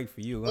is great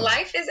for you. Huh?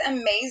 Life is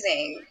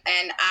amazing,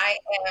 and I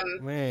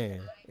am.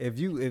 Man, if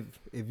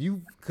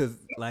you, cause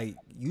like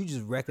you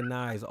just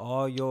recognize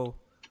all your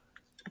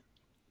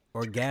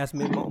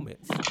orgasmic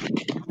moments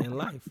in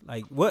life.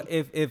 Like, what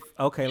if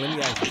okay? Let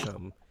me ask you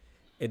something.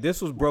 If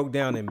this was broke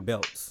down in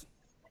belts,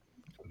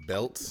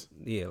 Belts?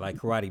 yeah, like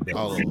karate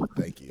belts. Oh,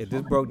 thank you. If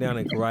this broke down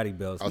in karate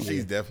belts, Oh, yeah.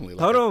 she's definitely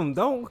like Hold a- on,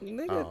 don't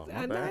nigga. Oh,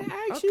 my bad.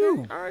 I asked Okay,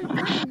 you. all right.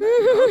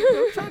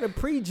 I'm trying to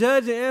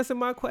prejudge and answer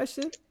my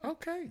question.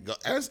 Okay. Go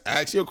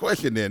ask your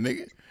question then,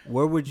 nigga.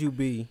 Where would you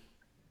be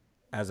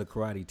as a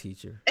karate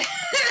teacher?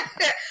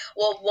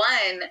 Well,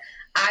 one,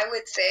 I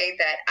would say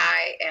that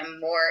I am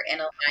more in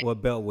alignment.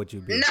 What belt would you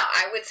be? No,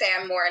 I would say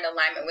I'm more in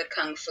alignment with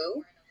Kung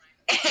Fu.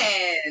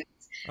 And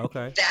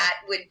Okay. that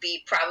would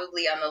be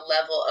probably on the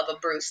level of a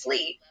Bruce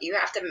Lee. You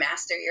have to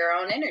master your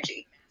own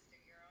energy.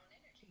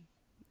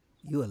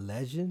 You a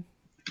legend?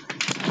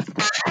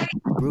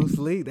 Bruce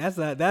Lee. That's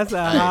a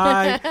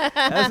high.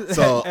 That's,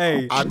 So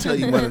hey, I'll tell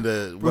you one of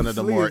the Bruce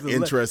Lee more is a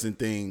interesting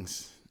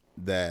things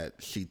that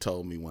she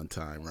told me one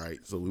time, right?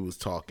 So we was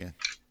talking,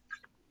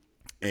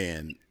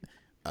 and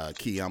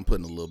Key, I'm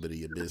putting a little bit of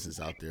your business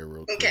out there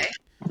real quick. Okay.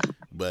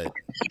 But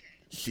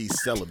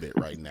she's celibate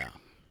right now,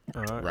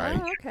 all right.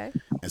 right? Oh, okay.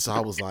 And so I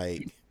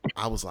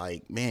was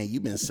like, man,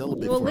 you've been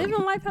celibate Well, for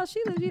living life how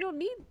she lives,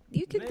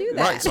 you can do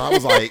that. right. So I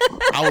was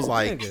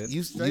like, Nigga,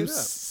 you straight up.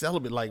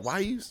 celibate? Like, why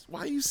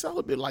you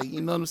celibate? Like,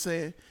 you know what I'm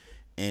saying?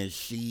 And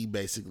she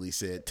basically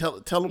said, tell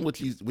them what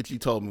you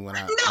told me when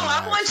I. No, when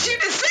I want asked you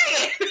to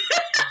say it.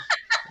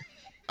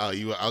 Oh,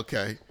 you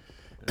okay?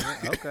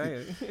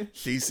 Okay.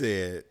 She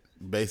said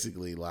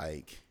basically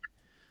like,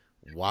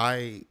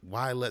 why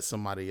let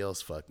somebody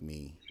else fuck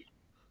me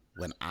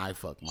when I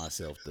fuck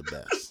myself the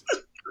best?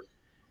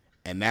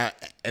 And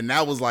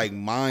that was like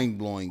mind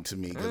blowing to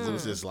me because it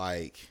was just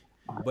like,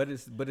 But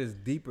it's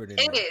deeper than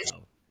It that. is. Though.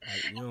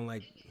 Like, you don't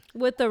like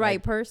With the right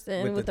Like,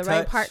 person, with with the the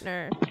right touch.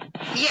 partner.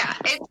 Yeah,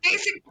 it's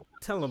basically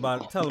tell them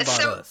about So-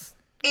 us.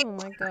 Oh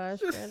my gosh,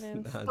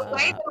 Brandon.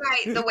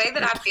 the way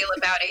that I feel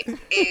about it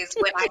is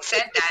when I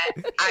said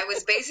that, I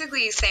was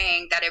basically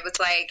saying that it was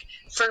like,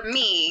 for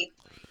me,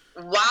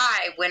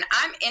 why when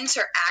I'm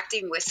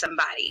interacting with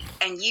somebody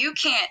and you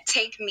can't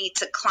take me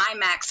to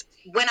climax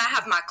when I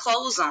have my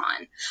clothes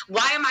on,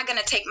 why am I going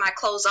to take my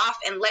clothes off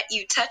and let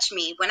you touch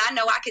me when I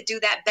know I could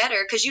do that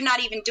better because you're not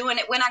even doing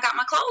it when I got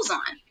my clothes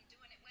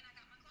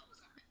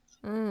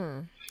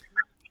on?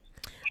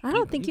 I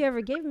don't think you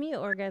ever gave me an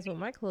orgasm with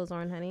my clothes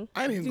on, honey.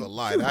 I ain't even gonna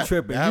lie, You that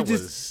tripping. that You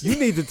was you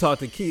need to talk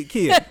to Kia.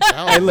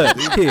 Hey, look,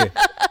 Kia.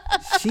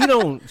 She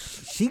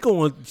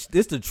going.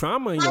 This the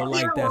trauma in your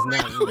life that's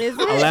not Is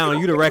it? allowing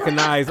you to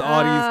recognize all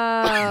these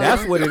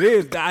That's what it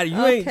is. God,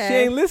 you ain't. She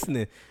Okay. ain't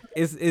listening.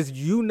 It's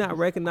you not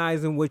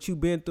recognizing what you've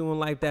been through in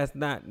life that's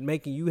not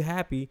making you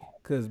happy.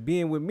 Cause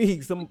being with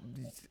me,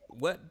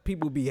 what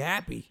people be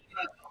happy.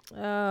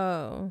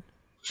 Oh.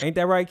 Ain't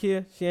that right,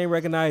 Kia? She ain't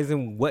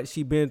recognizing what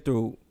she been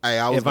through. Hey,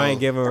 I was if I ain't gonna-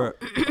 give her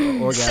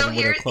an orgasm So with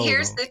her here's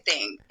clothes on. the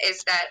thing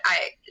is that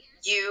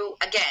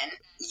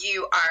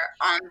you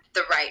are on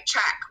the right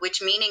track,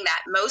 which meaning that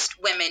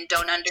most women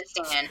don't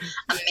understand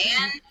a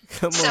man.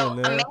 Come So on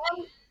a now. man,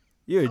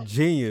 You're a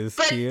genius,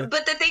 Kia.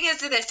 but the thing is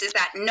this is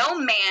that no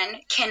man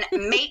can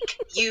make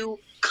you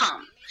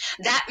come.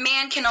 That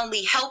man can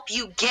only help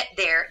you get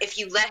there if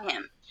you let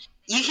him.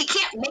 He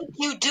can't make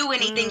you do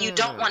anything you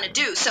don't want to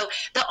do. So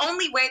the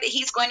only way that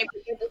he's going to be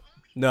able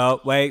No,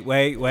 wait.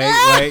 Wait,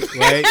 Hey,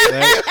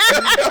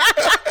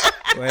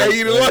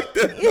 you didn't like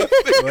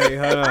that? Wait,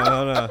 hold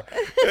on.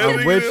 I'm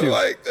nigga with didn't you.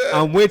 like that.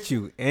 I'm with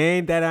you.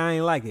 Ain't that I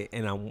ain't like it.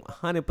 And I'm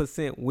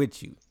 100%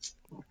 with you.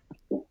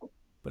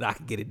 But I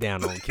can get it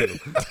down on Kittle.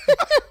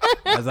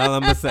 That's all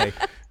I'm going to say.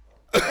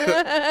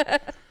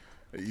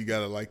 You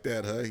gotta like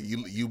that, huh?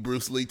 You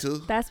Bruce Lee too?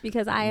 That's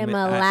because I am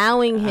I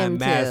allowing him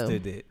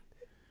mastered to. it.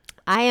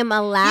 I am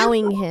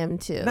allowing him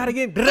to. Not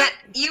again. But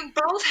you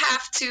both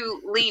have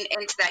to lean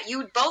into that.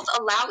 You both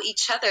allow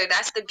each other.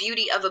 That's the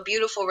beauty of a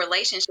beautiful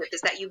relationship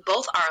is that you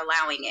both are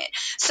allowing it.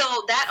 So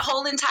that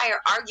whole entire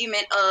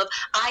argument of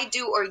I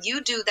do or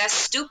you do, that's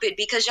stupid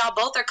because y'all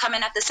both are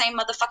coming at the same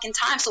motherfucking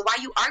time. So why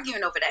you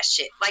arguing over that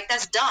shit? Like,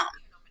 that's dumb.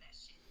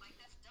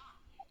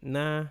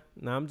 Nah,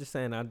 I'm just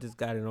saying I just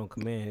got it on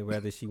command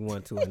whether she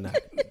want to or not.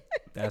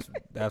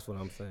 That's what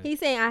I'm saying. He's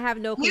saying I have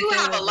no control. You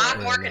have a lot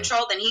over more no.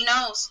 control than he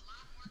knows.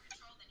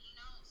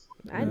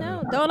 it. I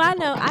know. Don't I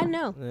know? I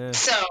know. Yeah,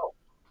 So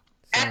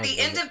at sounds the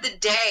good. end of the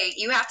day,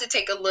 you have to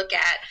take a look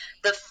at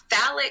the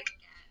phallic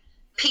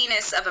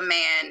penis of a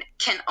man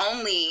can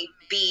only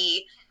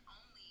be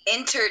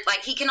entered,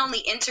 like he can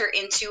only enter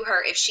into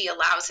her if she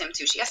allows him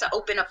to. She has to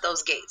open up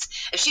those gates.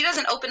 If she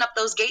doesn't open up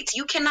those gates,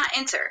 you cannot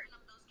enter.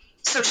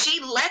 So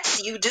she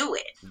lets you do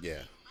it.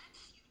 Yeah.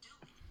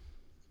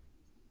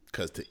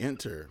 Because to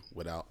enter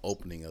without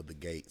opening of the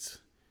gates.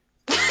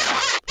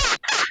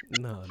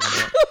 No.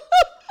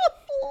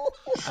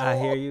 I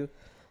hear you.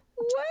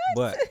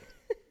 What?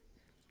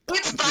 But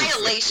It's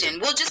violation.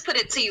 We'll just put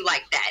it to you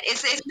like that.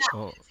 It's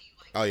not.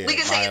 Oh yeah, We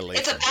can say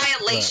violation. it's a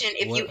violation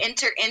if you What?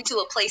 enter into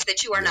a place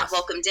that you are not Yes.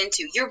 welcomed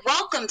into. You're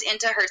welcomed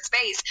into her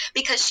space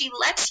because she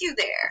lets you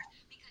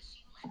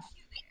there.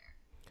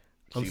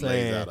 I'm She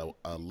saying, lays out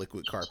a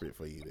liquid carpet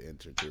for you to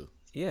enter too.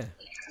 yeah,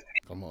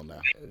 Come on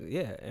now.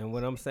 and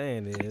what I'm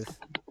saying is,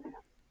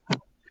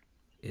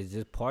 it's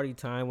just party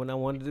time when I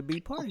wanted to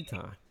be party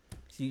time.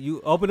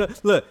 You open up,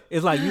 look,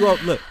 it's like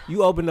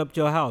you open up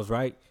your house,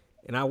 right?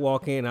 And I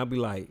walk in, I'll be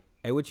like,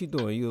 hey, what you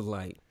doing? You was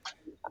like,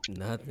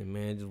 nothing,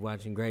 man, just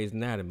watching Grey's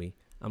Anatomy.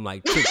 I'm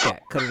like, kick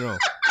that, cut it on,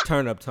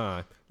 turn up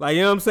time. Like,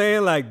 you know what I'm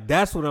saying? Like,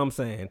 that's what I'm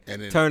saying.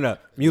 And then- Turn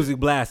up, music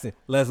blasting,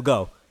 let's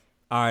go.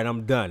 All right,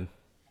 I'm done.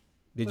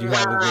 Did you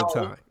have a good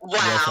time?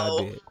 Yes, I Wow.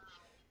 did.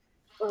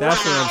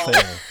 That's Wow. what I'm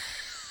saying.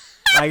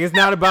 Like, it's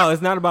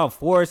not about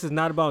force. It's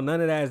not about none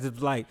of that. It's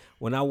just like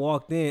when I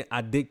walked in,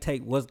 I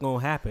dictate what's gonna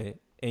happen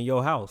in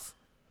your house.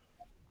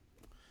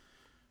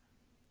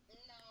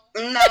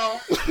 No.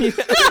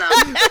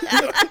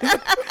 No.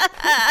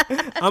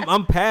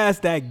 I'm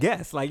past that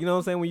guess. Like, you know what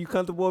I'm saying? When you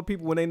comfortable with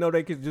people, when they know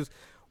they could just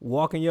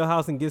walk in your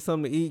house and get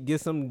something to eat,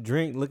 get something to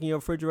drink, look in your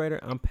refrigerator,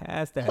 I'm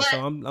past that.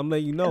 So I'm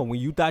letting you know, when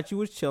you thought you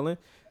was chilling,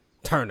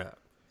 turn up.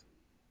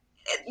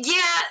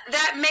 Yeah,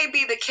 that may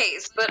be the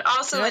case, but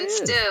also That and is.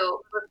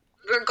 still,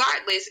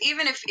 regardless,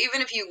 even if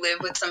you live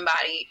with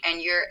somebody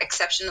and you're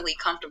exceptionally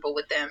comfortable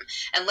with them,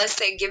 and let's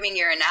say giving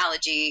your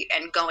analogy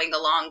and going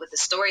along with the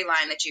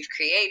storyline that you've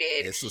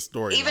created, It's a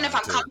story. even if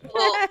I'm comfortable,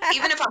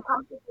 even if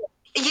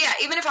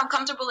I'm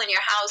comfortable in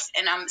your house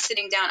and I'm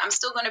sitting down, I'm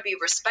still going to be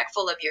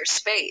respectful of your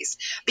space,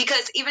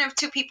 because even if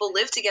two people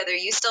live together,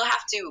 you still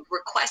have to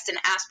request and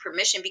ask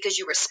permission because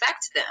you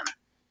respect them.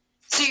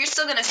 So you're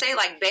still going to say,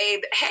 like,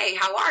 babe, hey,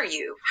 how are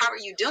you? How are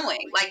you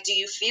doing? Like, do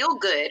you feel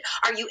good?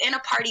 Are you in a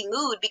party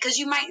mood? Because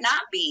you might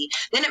not be.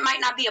 Then it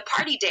might not be a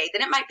party day.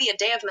 Then it might be a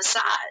day of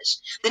massage.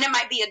 Then it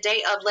might be a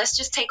day of let's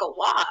just take a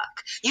walk.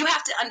 You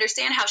have to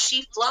understand how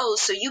she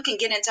flows so you can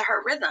get into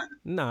her rhythm.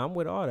 Nah, I'm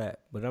with all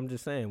that. But I'm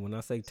just saying, when I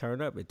say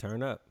turn up, it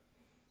turn up.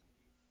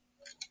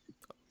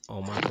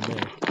 On my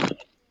command.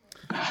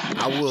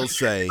 I will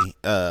say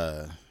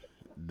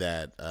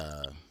that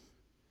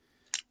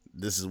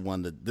this is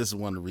one of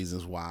the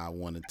reasons why I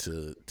wanted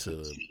to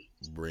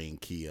bring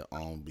Kia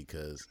on,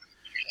 because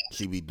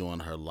she be doing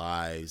her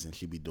lives and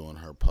she be doing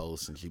her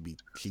posts and she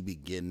be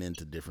getting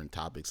into different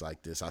topics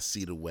like this. I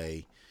see the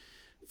way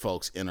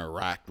folks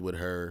interact with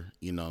her,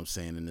 you know what I'm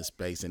saying, in this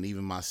space, and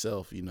even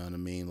myself, you know what I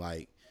mean,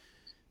 like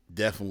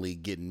definitely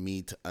getting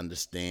me to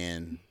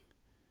understand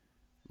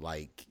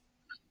like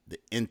the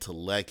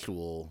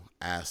intellectual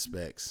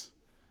aspects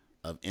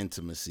of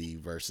intimacy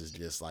versus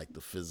just like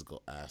the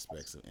physical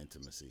aspects of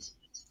intimacy.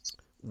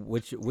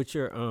 What's your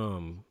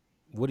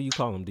what do you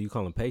call them? Do you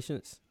call them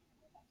patients?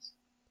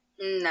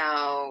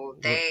 No,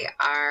 they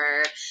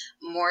are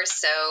more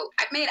so.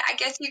 I mean, I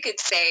guess you could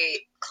say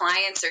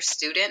clients or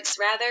students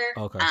rather.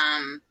 Okay.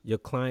 Your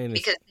client is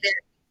Because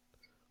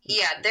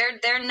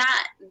they're not.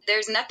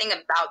 There's nothing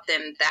about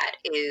them that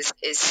is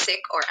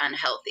sick or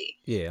unhealthy.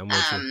 I'm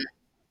with you.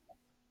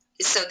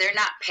 So they're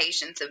not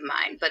patients of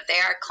mine, but they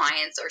are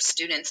clients or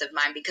students of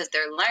mine because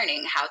they're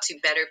learning how to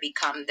better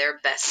become their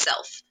best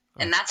self.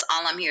 And that's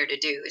all I'm here to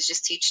do is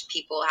just teach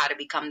people how to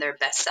become their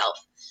best self.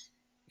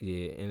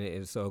 Yeah, and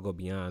it's all go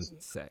beyond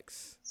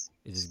sex.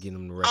 It's just getting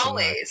them to recognize.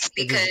 Always,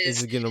 because it's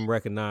just getting them to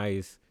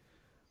recognize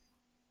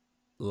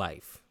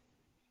life.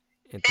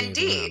 And things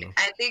indeed, around them.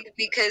 I think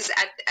because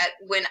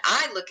when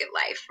I look at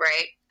life,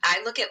 right,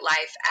 I look at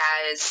life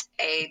as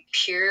a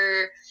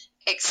pure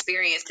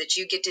experience that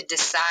you get to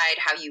decide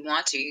how you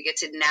want to. You get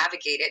to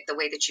navigate it the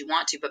way that you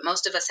want to. But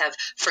most of us have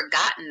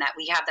forgotten that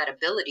we have that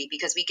ability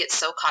because we get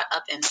so caught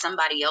up in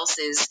somebody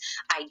else's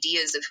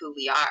ideas of who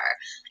we are.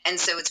 And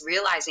so it's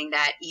realizing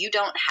that you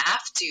don't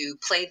have to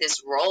play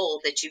this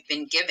role that you've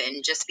been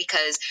given just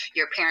because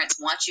your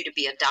parents want you to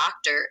be a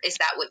doctor. Is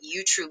that what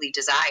you truly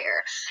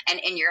desire? And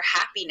in your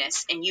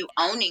happiness and you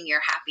owning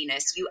your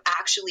happiness, you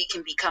actually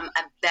can become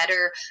a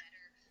better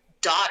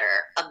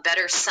daughter, a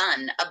better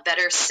son, a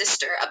better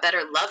sister, a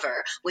better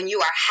lover when you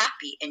are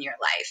happy in your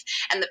life.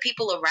 And the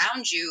people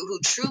around you who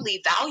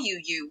truly value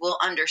you will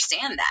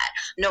understand that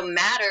no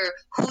matter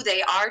who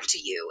they are to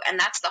you. And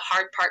that's the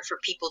hard part for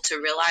people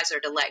to realize or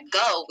to let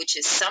go, which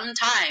is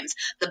sometimes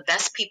the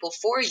best people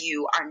for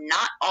you are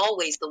not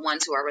always the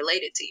ones who are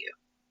related to you.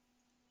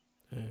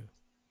 Yeah,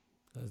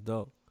 that's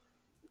dope.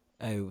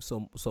 Hey,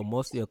 so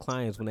most of your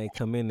clients when they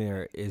come in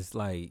there, it's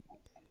like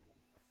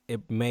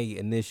it may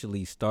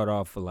initially start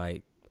off for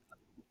like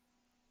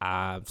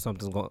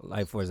something's going,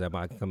 like for example,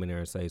 I can come in there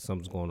and say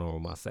something's going on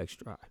with my sex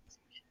drive.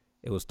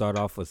 It will start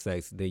off with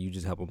sex, then you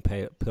just help them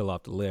peel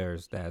off the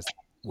layers. That's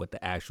what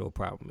the actual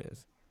problem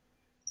is.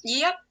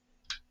 Yep.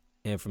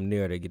 And from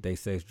there, they get their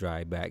sex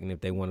drive back. And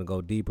if they want to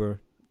go deeper,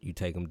 you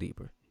take them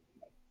deeper.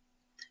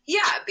 Yeah,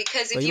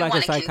 because So if you're you like a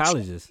want to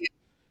psychologist.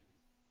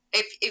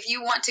 if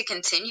you want to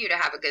continue to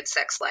have a good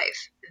sex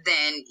life,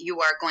 then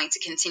you are going to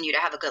continue to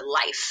have a good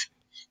life.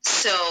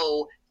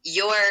 So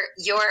your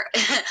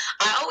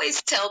I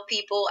always tell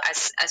people,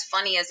 as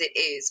funny as it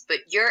is, but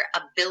your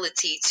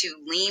ability to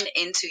lean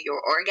into your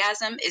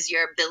orgasm is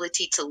your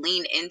ability to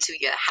lean into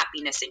your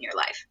happiness in your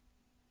life.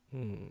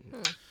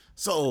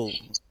 So,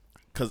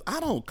 because I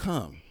don't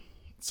come,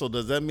 so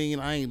does that mean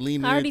I ain't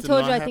leaning into I already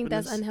told you I think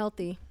happiness? that's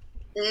unhealthy.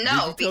 No, Did you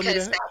tell me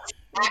because that?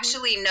 that's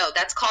actually no.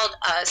 That's called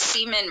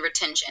semen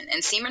retention,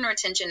 and semen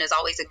retention is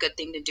always a good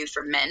thing to do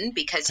for men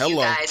because you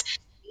Hello. guys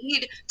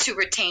need to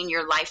retain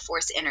your life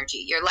force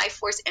energy. Your life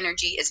force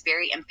energy is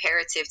very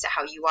imperative to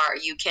how you are.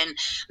 You can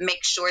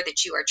make sure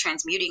that you are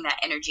transmuting that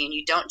energy and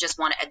you don't just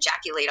want to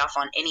ejaculate off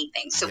on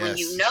anything. So when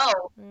you Yes.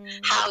 know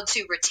how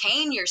to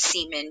retain your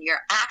semen, you're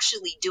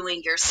actually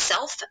doing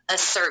yourself a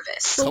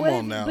service. Come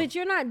on now. But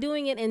you're not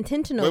doing it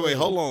intentionally. Wait,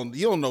 hold on.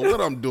 You don't know what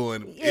I'm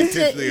doing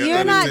intentionally or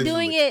You're not unintentionally.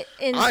 doing it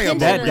I am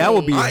intentionally. That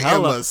would be I am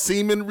hella. a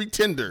semen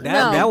retender.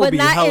 That would but be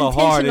not hella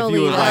hard if you was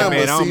intentionally. like, I man, I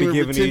am a don't be semen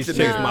giving these retention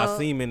chicks my No.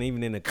 semen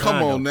even in the Come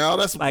condom. on now.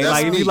 That's Like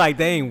me. if you like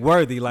they ain't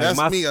worthy. Like That's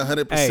my me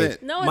 100%. Hey,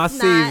 No, my it's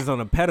seeds not. is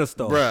on a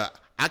pedestal. Bruh,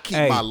 I keep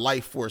Hey. my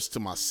life force to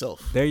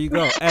myself. There you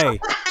go. Hey,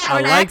 I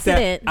an like that.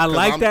 accident. I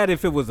like I'm- that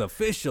if it was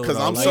official. Because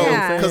though. I'm Like, so, you know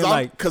what I'm because saying? I'm,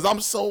 Like, because I'm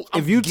so,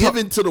 I'm if you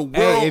giving to the world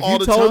hey, if all you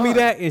the told time. me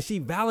that and she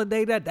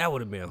validated that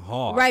would have been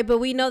hard. Right, but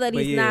we know that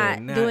But he's yeah,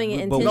 not doing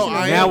it but intentionally. No,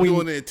 I now am we,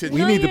 doing it intentionally.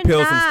 We No, need to you're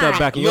peel some stuff not.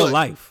 back in your Look,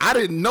 life. I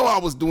didn't know I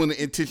was doing it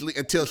intentionally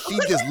until she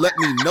just let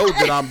me know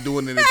that I'm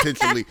doing it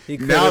intentionally. He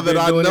could Now have that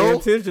been I doing it know,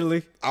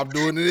 intentionally. I'm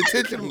doing it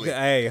intentionally.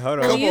 Hey, hold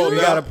on. Come You on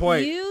now. got a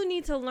point. You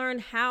need to learn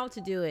how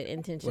to do it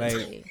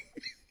intentionally.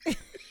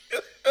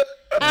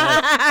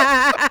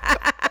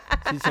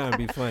 She's trying to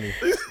be funny.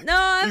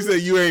 No, You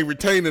said you ain't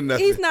retaining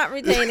nothing. he's not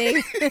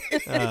retaining.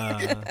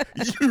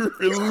 You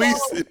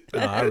release it. No,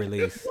 I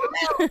release.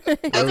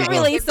 As a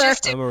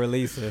releaser. I'm a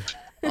releaser.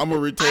 I'm a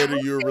retainer.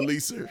 You're a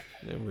releaser.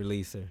 I'm a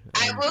releaser.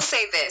 I will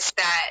say this,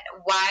 that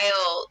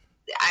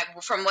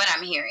from what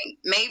I'm hearing,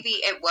 maybe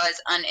it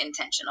was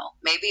unintentional.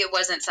 Maybe it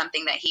wasn't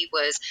something that he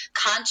was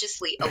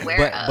consciously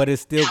aware of. But it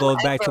still goes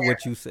back to However-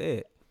 what you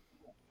said.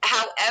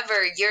 However,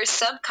 your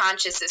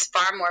subconscious is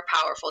far more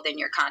powerful than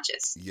your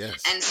conscious.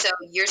 Yes. And so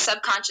your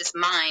subconscious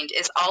mind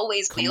is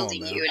always Come on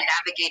wielding now. you and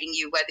navigating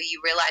you, whether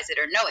you realize it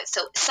or know it.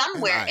 So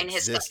somewhere I in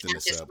his exist in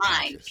the subconscious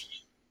mind, subconscious.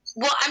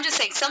 well, I'm just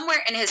saying, somewhere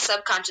in his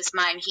subconscious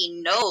mind,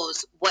 he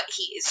knows what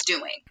he is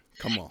doing.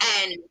 Come on.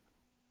 And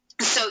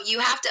so you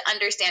have to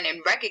understand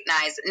and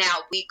recognize. Now,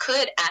 we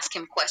could ask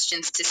him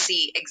questions to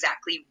see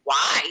exactly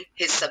why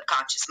his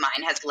subconscious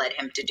mind has led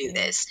him to do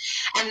this.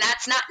 And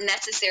that's not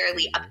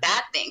necessarily a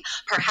bad thing.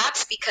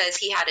 Perhaps because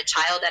he had a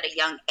child at a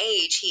young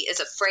age, he is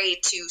afraid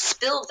to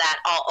spill that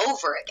all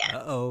over again.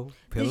 Uh-oh.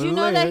 Did you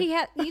know that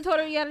you told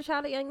her you had a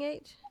child at a young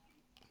age?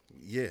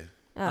 Yeah.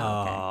 Oh,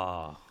 okay.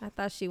 Oh, I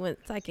thought she went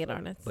psychic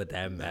on us. but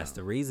that's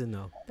the reason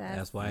though.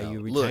 That's why you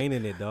Look,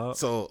 retaining it, dog.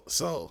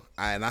 So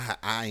I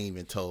ain't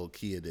even told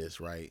Kia this,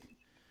 right?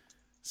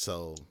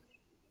 So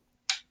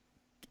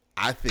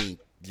I think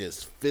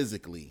just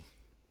physically,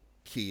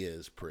 Kia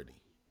is pretty,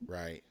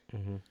 right?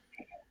 Mm-hmm.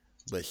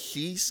 But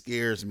she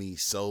scares me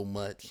so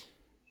much.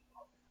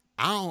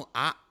 I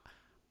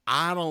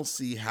don't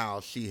see how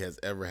she has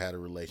ever had a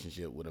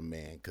relationship with a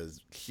man, because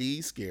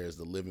she scares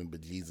the living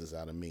bejesus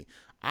out of me.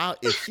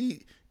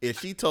 If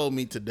she told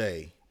me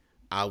today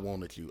I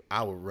wanted you,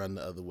 I would run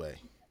the other way.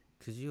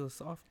 Cause you a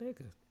soft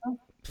nigga.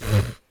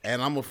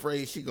 And I'm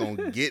afraid she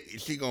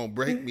gonna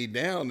break me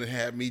down and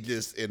have me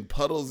just in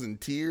puddles and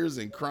tears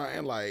and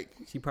crying like.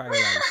 She probably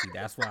like, see,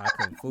 that's why I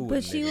couldn't fool with But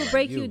a she nigga will like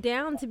break you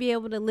down to be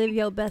able to live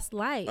your best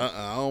life.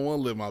 I don't want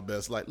to live my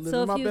best life.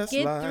 So if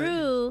you get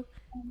through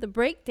the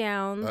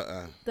breakdown,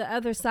 the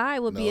other side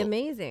would be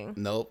amazing.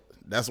 Nope.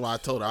 That's why I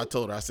told her.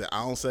 I said,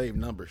 I don't save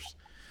numbers.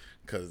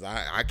 Because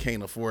I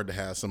can't afford to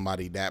have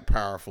somebody that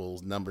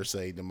powerful's number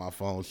saved in my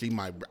phone.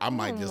 I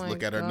might just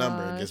look at her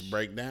number and just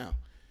break down.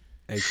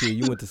 Hey, Kia,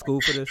 you went to school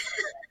for this?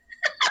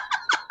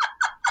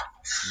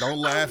 Don't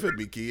laugh at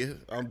me, Kia.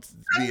 I'm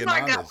being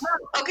honest.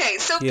 Okay,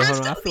 so yeah,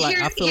 first, hold on.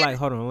 I feel like,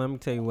 hold on. Let me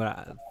tell you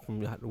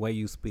from the way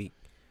you speak.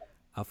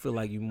 I feel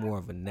like you're more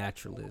of a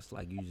naturalist.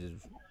 Like you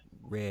just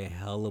read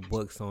hella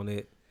books on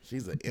it.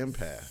 She's an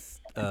empath.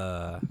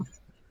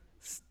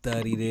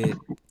 Studied it,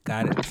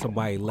 got it.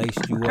 Somebody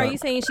laced you up. Are you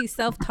saying she's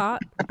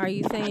self-taught?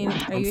 I'm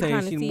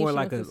saying she's more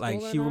like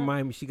she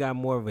remind me. She got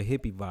more of a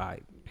hippie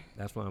vibe.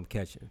 That's what I'm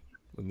catching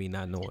with me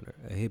not knowing her.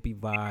 A hippie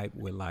vibe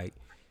with like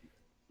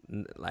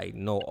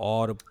know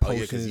all the potions. Oh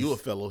yeah, because you a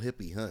fellow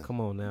hippie, huh? Come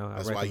on now.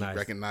 That's why you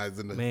recognize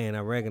it. Man, I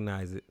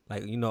recognize it.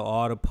 Like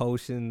all the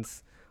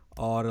potions,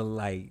 all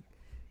the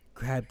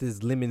grab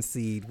this lemon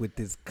seed with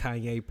this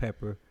cayenne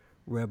pepper,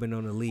 rubbing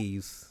on the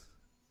leaves,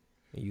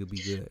 and you'll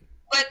be good.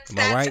 But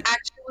that's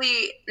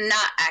actually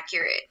not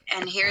accurate,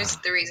 and here's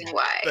the reason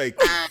why. Thank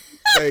you.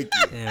 Thank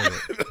you. Damn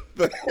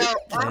it.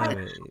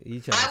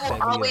 I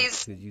will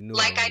always,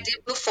 like I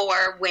did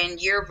before, when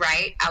you're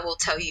right, I will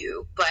tell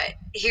you. But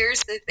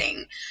here's the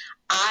thing.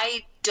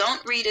 I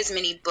don't read as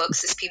many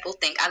books as people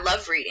think. I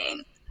love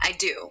reading. I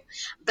do.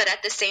 But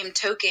at the same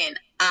token,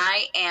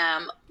 I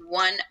am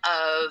one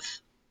of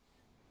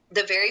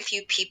the very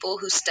few people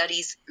who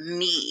studies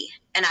me,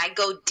 and I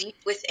go deep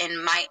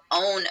within my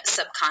own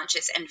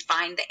subconscious and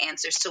find the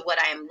answers to what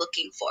I am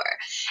looking for.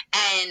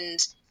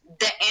 And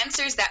the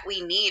answers that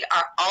we need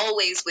are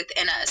always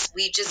within us.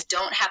 We just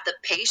don't have the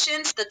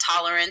patience, the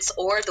tolerance,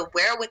 or the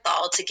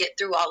wherewithal to get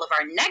through all of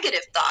our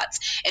negative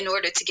thoughts in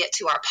order to get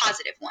to our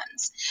positive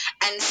ones.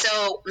 And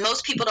so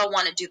most people don't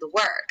want to do the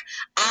work.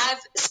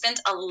 I've spent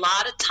a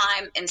lot of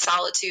time in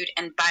solitude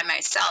and by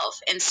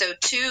myself. And so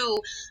to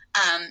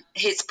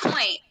his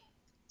point,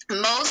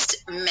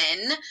 most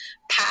men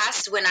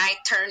past when I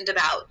turned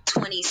about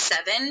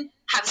 27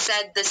 have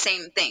said the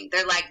same thing.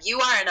 They're like, you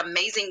are an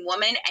amazing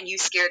woman and you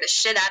scare the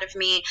shit out of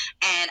me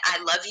and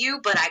I love you,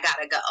 but I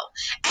gotta go.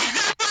 And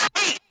I'm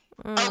like,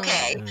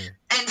 okay.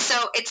 And so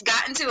it's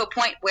gotten to a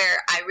point where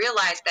I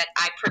realize that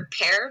I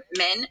prepare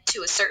men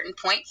to a certain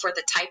point for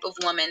the type of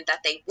woman that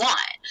they want.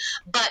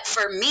 But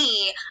for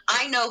me,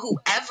 I know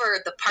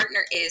whoever the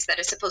partner is that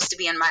is supposed to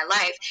be in my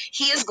life,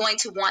 he is going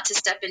to want to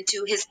step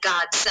into his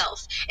God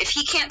self. If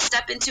he can't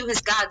step into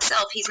his God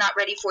self, he's not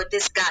ready for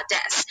this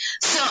goddess.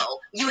 So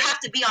you have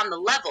to be on the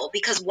level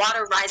because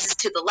water rises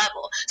to the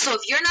level. So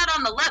if you're not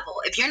on the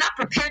level, if you're not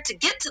prepared to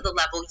get to the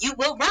level, you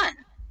will run.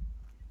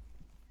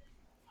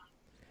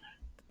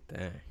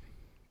 Dang.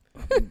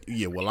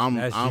 Yeah, well, I'm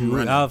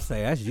running. I'll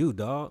say that's you,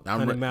 dog.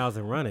 100 miles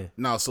and running.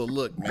 No, so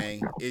look,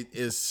 man,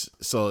 it's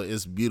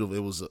beautiful.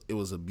 It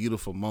was a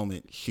beautiful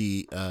moment.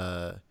 She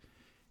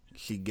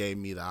gave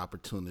me the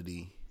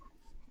opportunity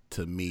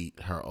to meet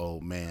her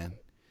old man.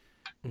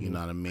 You know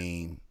what I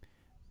mean?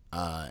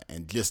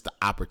 And just the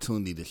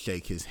opportunity to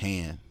shake his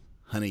hand,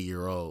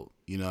 100-year-old.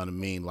 You know what I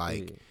mean?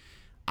 Like,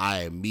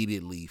 I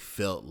immediately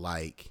felt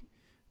like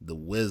the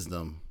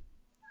wisdom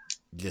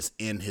just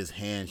in his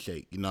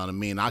handshake. You know what I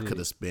mean? I could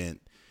have spent,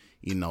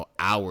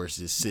 hours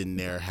just sitting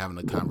there having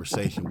a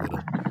conversation with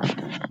him.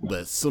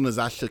 But as soon as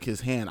I shook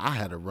his hand, I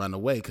had to run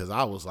away because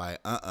I was like,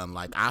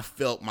 like I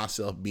felt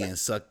myself being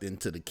sucked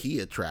into the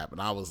Kia trap.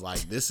 And I was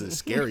like, this is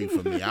scary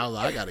for me. I was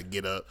like, I got to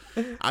get up.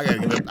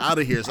 Out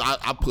of here. So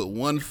I put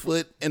one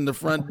foot in the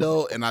front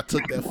door and I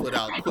took that foot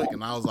out quick.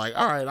 And I was like,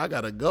 all right, I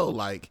got to go.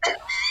 Like,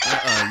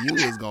 you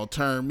was going to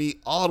turn me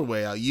all the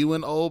way out. You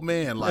and old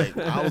man. Like,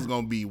 I was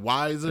going to be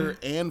wiser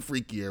and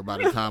freakier by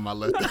the time I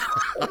left.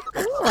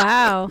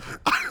 Wow.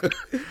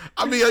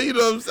 I mean,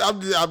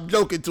 I'm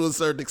joking to a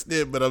certain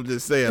extent, but I'm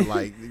just saying,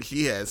 like,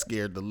 she had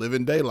scared the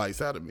living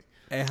daylights out of me.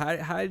 Hey,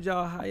 how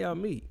y'all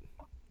meet?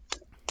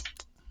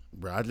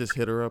 Bro, I just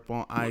hit her up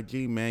on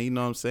IG, man. You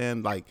know what I'm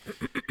saying? Like,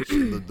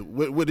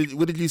 what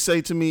did you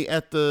say to me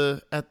at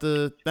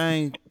the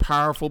thing?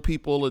 Powerful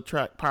people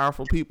attract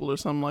powerful people, or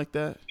something like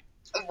that.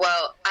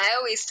 Well, I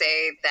always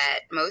say that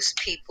most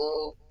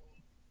people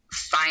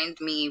find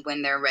me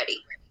when they're ready.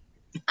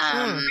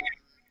 And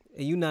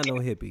you not no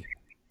hippie.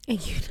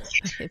 And you're not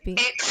a hippie.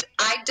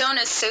 I don't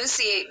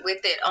associate with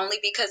it only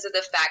because of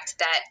the fact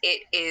that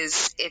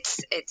it's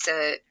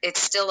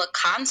still a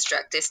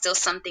construct. It's still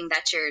something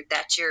that you're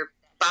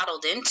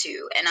bottled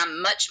into, and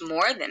I'm much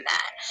more than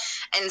that.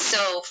 And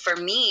so for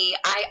me,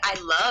 I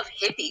love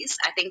hippies.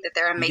 I think that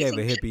they're You gave amazing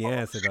a hippie people.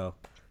 answer though.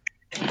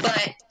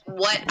 But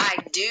what I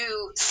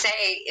do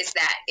say is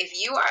that if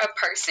you are a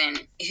person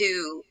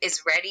who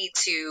is ready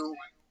to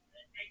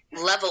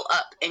level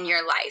up in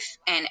your life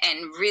and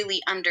really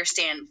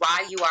understand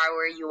why you are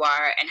where you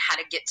are and how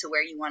to get to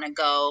where you want to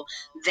go,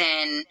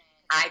 then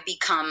I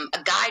become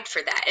a guide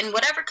for that in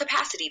whatever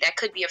capacity. That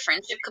could be a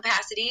friendship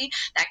capacity,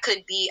 that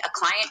could be a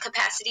client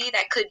capacity,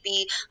 that could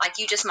be like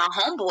you just my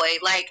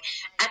homeboy. Like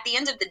at the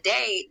end of the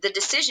day, the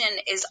decision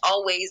is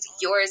always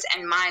yours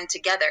and mine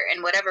together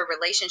in whatever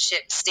relationship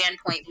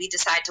standpoint we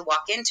decide to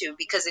walk into,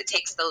 because it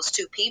takes those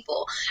two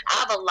people. I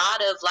have a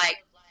lot of like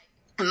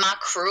my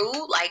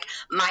crew, like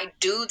my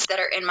dudes that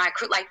are in my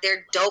crew, like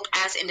they're dope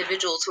ass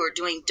individuals who are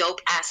doing dope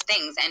ass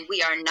things, and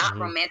we are not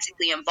Mm-hmm.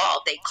 romantically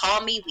involved. They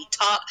call me, we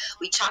talk,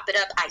 we chop it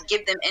up, I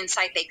give them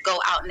insight, they go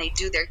out and they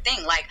do their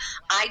thing. Like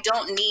I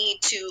don't need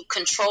to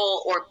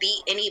control or be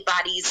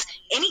anybody's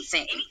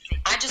anything.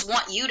 I just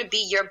want you to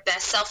be your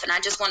best self, and I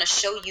just want to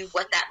show you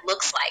what that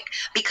looks like,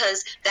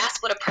 because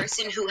that's what a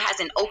person who has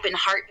an open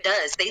heart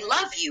does. They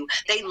love you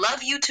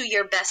to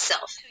your best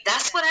self.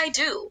 That's what I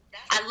do.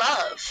 I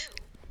love.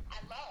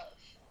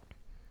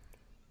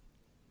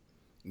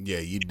 Yeah,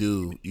 you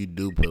do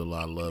put a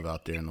lot of love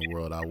out there in the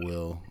world. I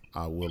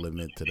will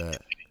admit to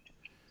that.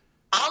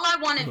 All I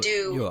want to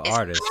do You're an is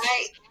artist.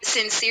 I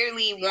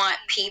sincerely want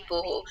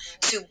people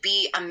to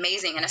be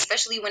amazing, and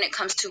especially when it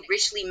comes to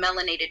richly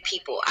melanated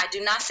people. I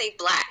do not say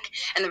black.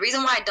 And the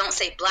reason why I don't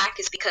say black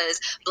is because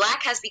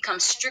black has become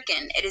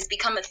stricken. It has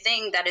become a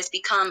thing that has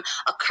become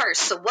a curse.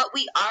 So what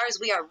we are is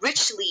we are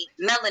richly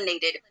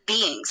melanated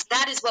beings.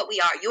 That is what we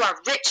are. You are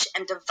rich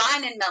and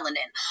divine in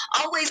melanin.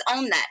 Always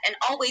own that and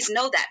always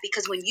know that,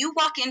 because when you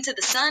walk into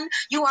the sun,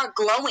 you are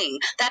glowing.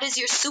 That is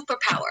your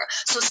superpower.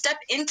 So step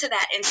into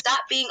that and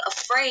stop being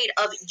afraid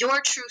of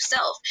your true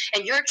self.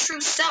 And your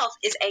true self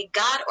is a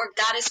god or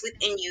goddess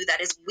within you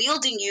that is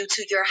wielding you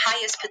to your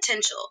highest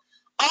potential.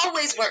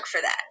 Always work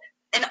for that.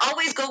 And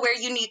always go where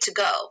you need to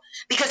go.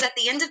 Because at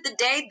the end of the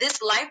day, this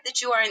life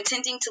that you are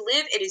intending to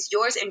live, it is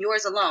yours and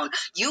yours alone.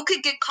 You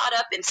could get caught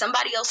up in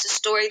somebody else's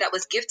story that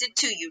was gifted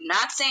to you.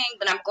 Not saying,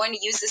 but I'm going to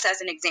use this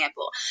as an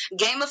example.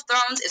 Game of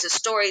Thrones is a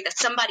story that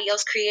somebody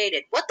else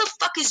created. What the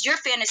fuck is your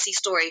fantasy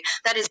story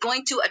that is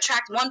going to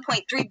attract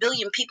 1.3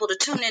 billion people to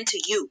tune into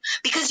you?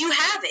 Because you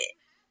have it.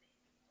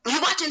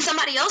 You're watching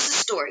somebody else's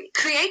story.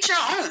 Create your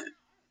own.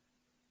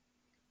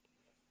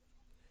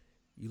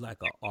 You like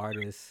an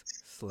artist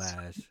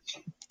slash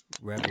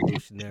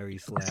revolutionary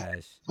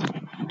slash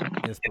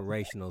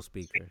inspirational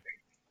speaker.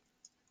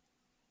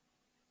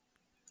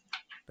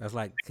 That's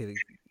like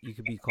you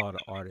could be called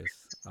an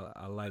artist.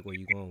 I like where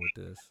you're going with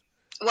this.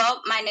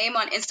 Well, my name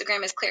on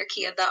Instagram is Claire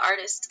Kia, the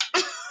artist.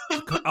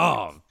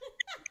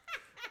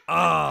 Oh,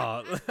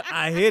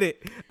 I hit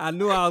it. I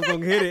knew I was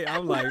gonna hit it.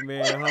 I'm like,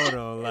 man, hold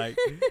on. Like,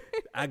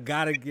 I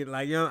gotta get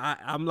like, you know,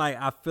 I'm like,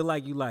 I feel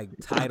like you like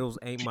titles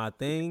ain't my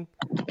thing,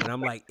 but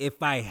I'm like,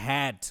 if I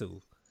had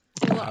to,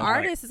 Well, I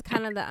artist is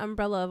kind of the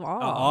umbrella of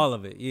all. all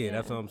of it. Yeah,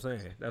 that's what I'm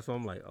saying. That's what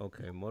I'm like.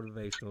 Okay,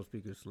 motivational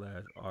speaker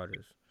slash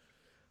artist.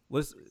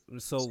 What's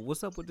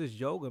up with this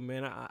yoga,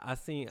 man? I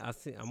seen I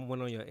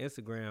went on your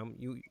Instagram.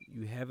 You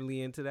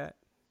heavily into that?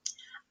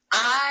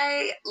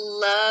 I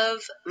love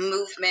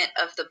movement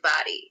of the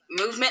body.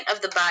 Movement of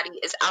the body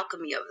is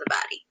alchemy of the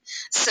body.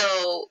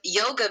 So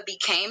yoga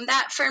became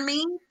that for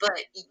me, but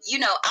you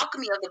know,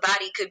 alchemy of the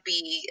body could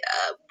be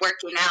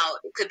working out,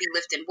 it could be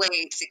lifting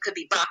weights, it could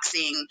be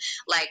boxing.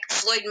 Like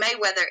Floyd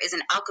Mayweather is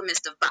an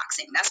alchemist of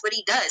boxing. That's what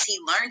he does. He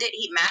learned it,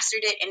 he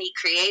mastered it, and he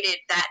created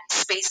that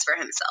space for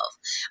himself.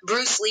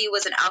 Bruce Lee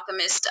was an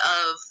alchemist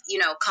of, you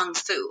know, kung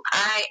fu.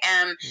 I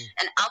am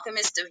an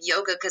alchemist of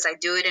yoga because I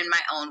do it in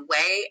my own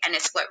way and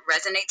it's what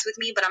resonates with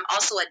me, but I'm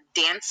also a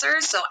dancer,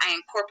 so I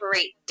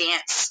incorporate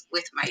dance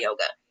with my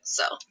yoga.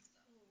 So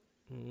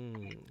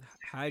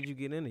How did you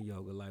get into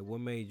yoga? Like,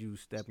 what made you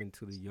step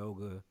into the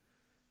yoga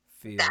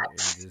field and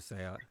that's just say,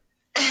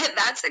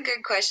 that's a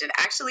good question.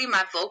 Actually,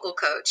 my vocal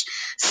coach.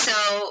 So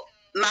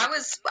I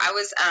was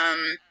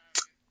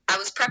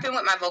prepping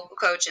with my vocal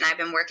coach, and I've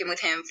been working with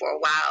him for a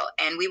while,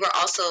 and we were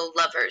also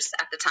lovers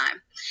at the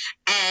time.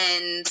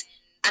 And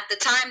at the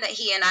time that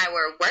he and I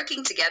were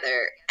working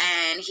together,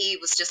 and he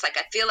was just like,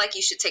 I feel like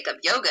you should take up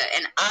yoga.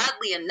 And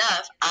oddly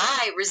enough,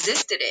 I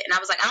resisted it. And I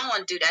was like, I don't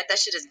want to do that. That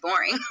shit is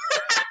boring.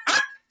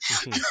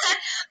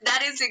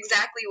 That is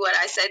exactly what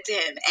I said to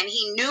him. And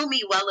he knew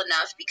me well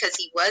enough because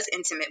he was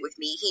intimate with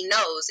me. He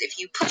knows if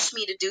you push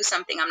me to do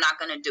something, I'm not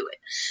going to do it.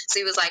 So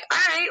he was like, all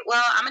right,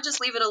 well, I'm going to just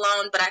leave it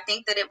alone. But I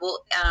think that it will,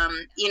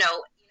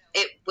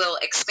 it will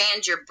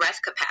expand your breath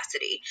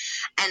capacity.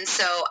 And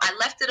so I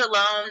left it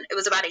alone. It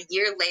was about a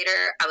year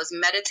later. I was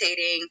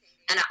meditating.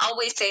 And I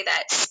always say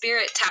that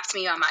spirit tapped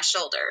me on my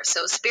shoulder.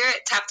 So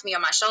spirit tapped me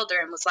on my shoulder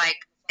and was like,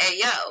 hey,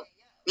 yo,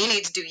 you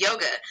need to do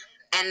yoga.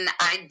 And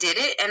I did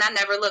it, and I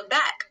never looked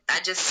back. I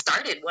just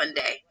started one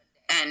day,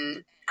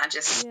 and I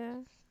just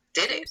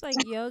did it. Seems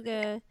like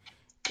yoga.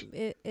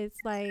 It's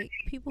like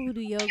people who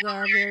do yoga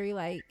are very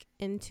like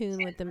in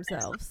tune with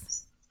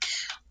themselves.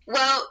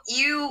 Well,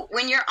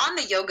 when you're on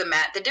the yoga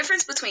mat, the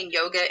difference between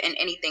yoga and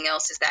anything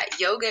else is that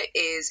yoga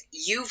is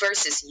you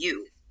versus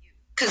you.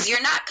 Because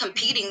you're not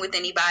competing with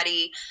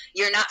anybody,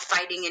 you're not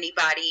fighting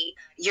anybody,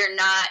 you're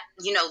not,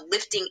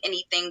 lifting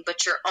anything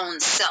but your own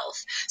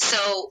self.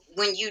 So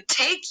when you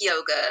take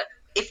yoga,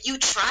 if you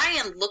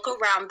try and look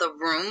around the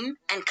room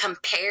and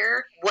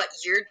compare what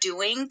you're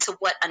doing to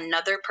what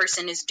another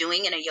person is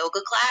doing in a yoga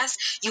class,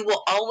 you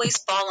will always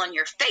fall on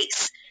your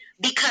face,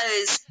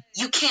 because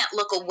you can't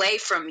look away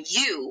from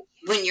you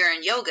when you're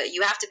in yoga.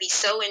 You have to be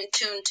so in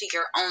tune to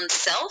your own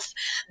self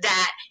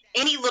that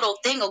any little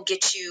thing will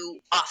get you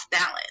off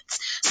balance.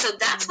 So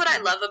that's what I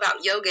love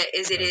about yoga,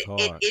 is it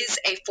is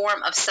a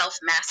form of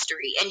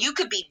self-mastery. And you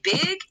could be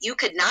big, you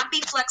could not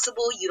be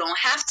flexible, you don't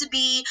have to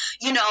be,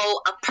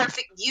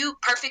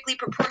 perfectly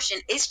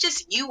proportioned. It's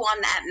just you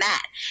on that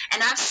mat.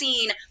 And I've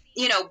seen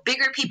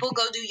bigger people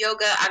go do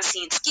yoga. I've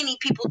seen skinny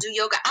people do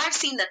yoga. I've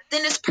seen the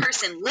thinnest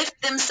person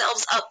lift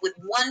themselves up with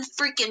one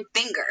freaking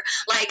finger.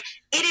 Like,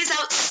 it is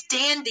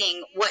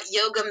outstanding what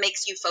yoga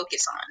makes you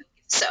focus on.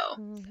 So.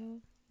 Mm-hmm.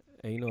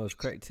 And it's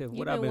correct, Tiff.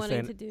 What I've been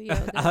saying. To do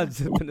yoga. I was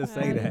just going to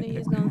say that. I knew you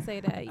was going to say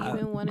that. You've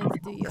been wanting to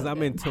do yoga. Because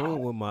I'm in tune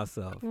with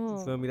myself. You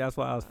feel me? That's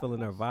why I was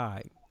feeling her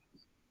vibe.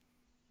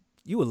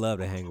 You would love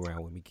to hang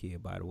around with me, Kia,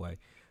 by the way.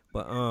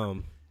 But,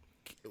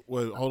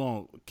 Well, hold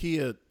on.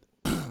 Kia,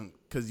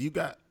 because you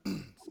got,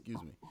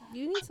 excuse me.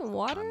 You need some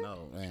water? I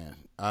know, man.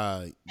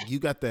 You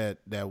got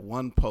that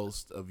one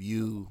post of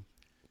you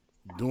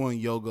doing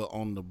yoga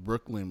on the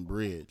Brooklyn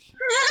Bridge.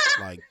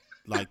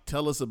 Like,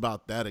 tell us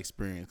about that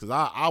experience, because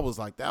I was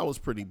like, that was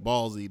pretty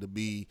ballsy to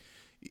be,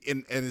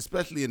 and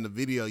especially in the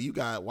video, you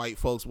got white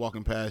folks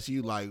walking past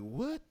you like,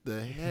 what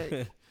the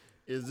heck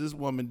is this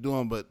woman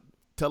doing? But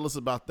tell us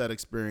about that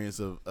experience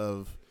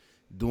of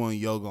doing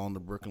yoga on the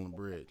Brooklyn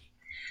Bridge.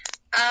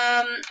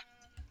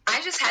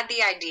 I just had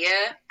the idea.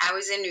 I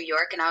was in New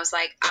York, and I was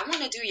like, I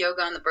want to do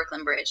yoga on the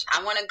Brooklyn Bridge.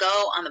 I want to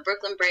go on the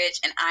Brooklyn Bridge,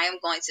 and I am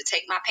going to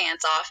take my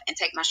pants off and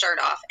take my shirt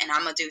off, and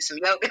I'm going to do some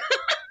yoga.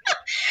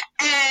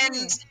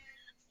 And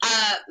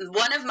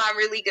one of my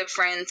really good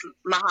friends,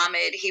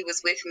 Muhammad, he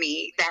was with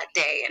me that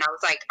day, and I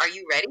was like, are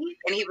you ready?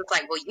 And he was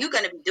like, well, you're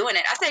going to be doing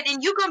it. I said,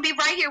 and you're going to be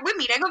right here with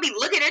me. They're going to be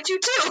looking at you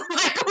too.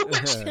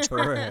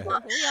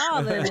 We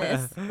all in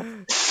this.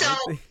 So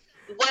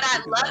what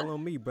I love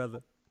on me,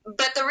 brother.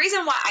 But the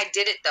reason why I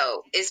did it,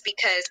 though, is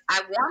because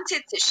I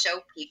wanted to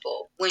show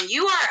people, when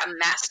you are a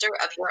master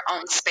of your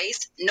own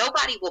space,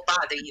 nobody will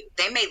bother you.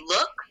 They may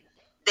look,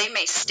 they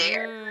may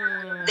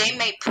stare, they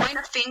may point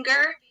a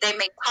finger, they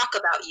may talk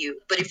about you.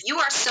 But if you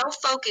are so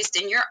focused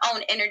in your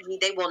own energy,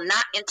 they will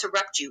not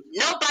interrupt you.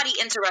 Nobody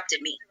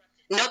interrupted me.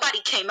 Nobody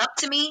came up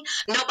to me.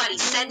 Nobody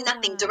said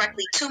nothing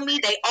directly to me.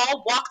 They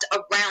all walked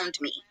around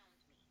me.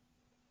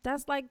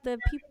 That's like the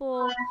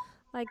people...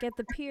 Like at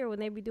the pier when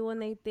they be doing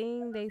their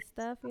thing, they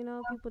stuff,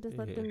 people just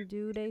let them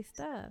do their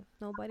stuff.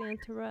 Nobody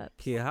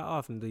interrupts. Yeah, how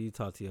often do you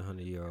talk to your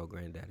 100-year-old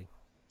granddaddy?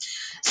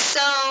 So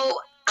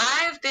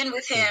I've been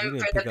with him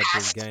for the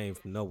past. This game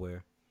from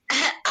nowhere.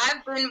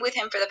 I've been with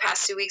him for the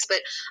past 2 weeks,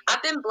 but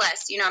I've been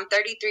blessed. I'm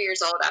 33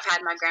 years old. I've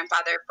had my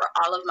grandfather for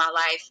all of my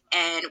life,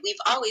 and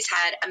we've always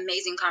had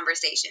amazing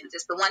conversations.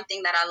 It's the one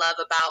thing that I love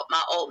about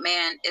my old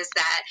man is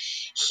that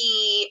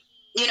he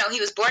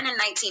was born in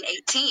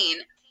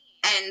 1918,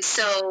 and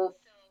so.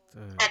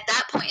 At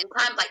that point in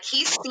time, like,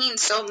 he's seen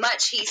so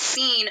much. He's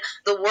seen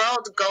the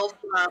world go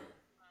from,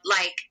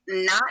 like,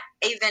 not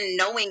even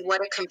knowing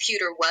what a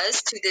computer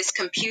was to this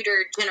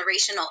computer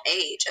generational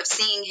age of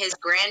seeing his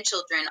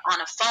grandchildren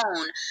on a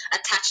phone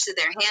attached to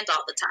their hand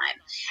all the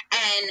time.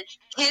 And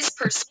his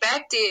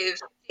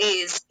perspective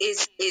is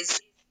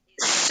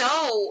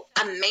so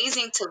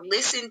amazing to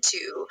listen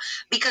to,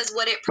 because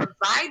what it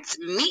provides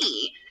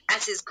me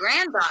as his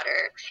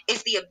granddaughter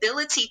is the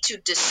ability to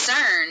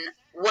discern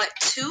what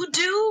to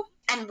do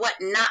and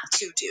what not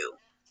to do.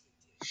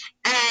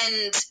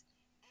 And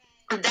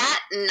that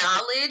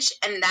knowledge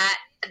and that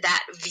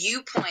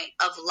viewpoint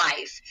of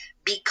life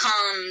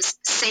becomes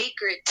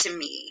sacred to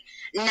me.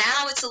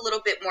 Now it's a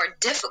little bit more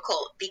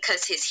difficult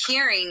because his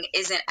hearing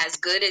isn't as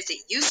good as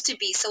it used to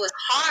be. So it's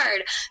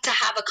hard to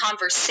have a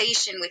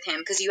conversation with him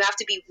because you have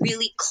to be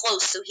really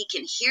close so he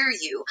can hear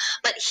you.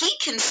 But he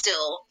can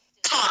still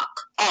talk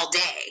all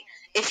day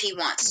if he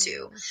wants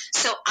to.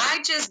 So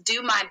I just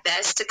do my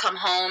best to come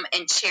home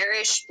and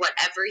cherish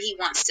whatever he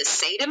wants to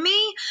say to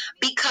me,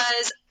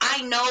 because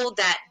I know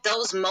that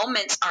those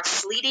moments are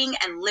fleeting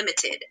and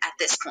limited at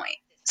this point.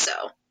 So.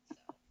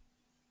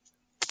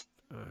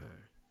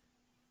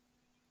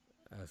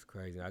 That's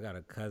crazy. I got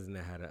a cousin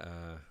that had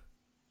a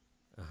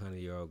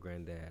 100-year-old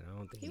granddad. I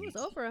don't think he was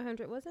over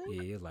 100, wasn't he?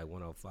 Yeah, he was like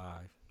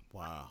 105.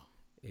 Wow.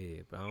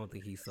 Yeah, but I don't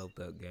think he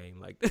soaked up game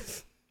like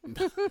this.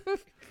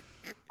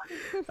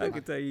 I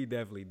can tell you he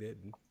definitely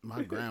didn't.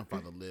 My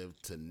grandfather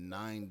lived to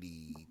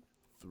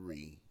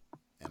 93,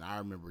 And I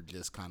remember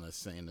just kind of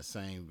saying the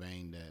same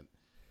vein that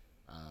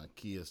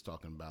Kia's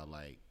talking about.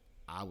 Like,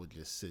 I would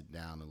just sit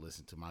down and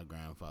listen to my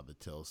grandfather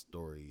tell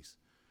stories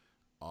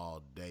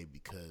all day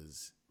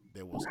because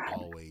there was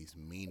always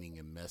meaning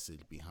and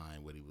message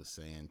behind what he was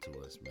saying to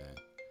us, man.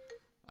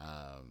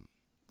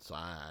 So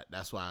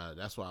that's why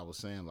I was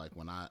saying, like,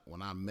 when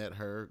I met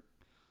her,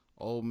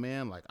 old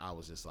man, like, I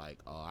was just like,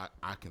 oh,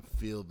 I can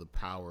feel the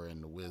power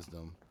and the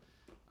wisdom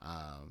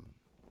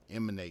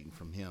emanating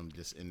from him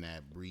just in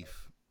that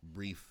brief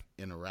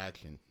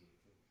interaction.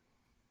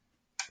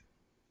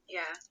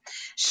 Yeah.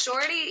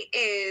 Shorty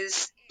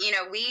is,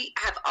 we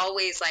have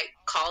always like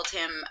called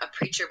him a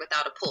preacher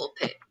without a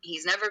pulpit.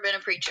 He's never been a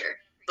preacher,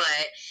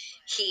 but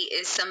he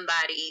is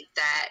somebody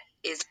that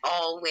is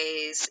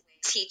always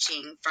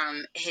teaching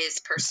from his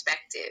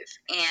perspective.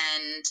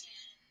 And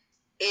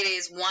it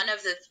is one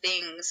of the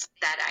things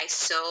that I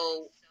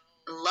so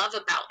love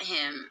about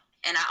him,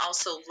 and I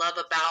also love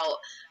about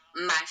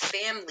my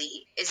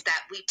family, is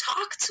that we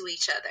talk to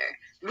each other.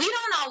 We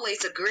don't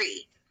always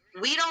agree.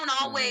 We don't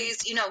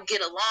always,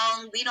 get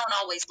along. We don't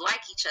always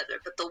like each other.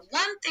 But the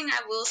one thing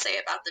I will say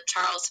about the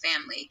Charles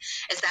family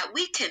is that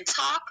we can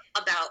talk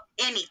about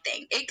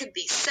anything. It could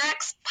be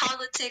sex,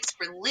 politics,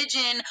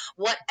 religion,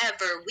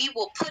 whatever. We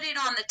will put it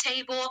on the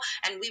table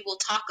and we will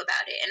talk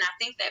about it. And I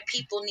think that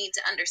people need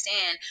to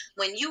understand,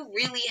 when you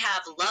really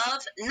have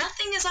love,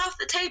 nothing is off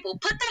the table.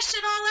 Put that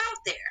shit all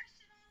out there.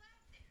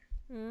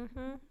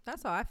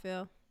 That's how I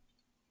feel.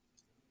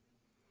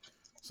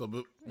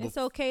 So it's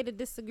okay to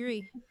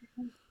disagree.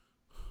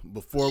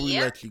 Before we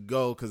let you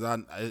go, because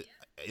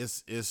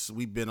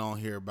we've been on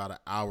here about an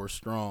hour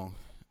strong.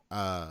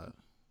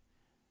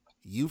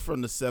 You from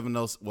the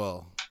 707?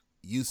 Well,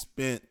 you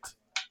spent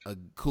a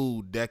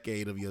cool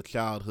decade of your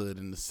childhood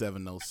in the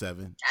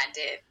 707. I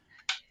did.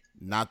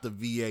 Not the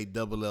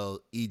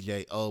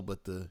VALLEJO,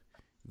 but the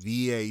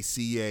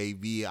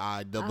VACAVILLE.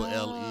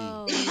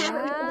 Oh,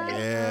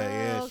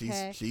 yeah.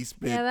 Okay. She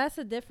spent. Yeah, that's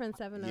a different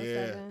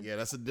 707. Yeah,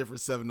 that's a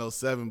different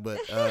 707. But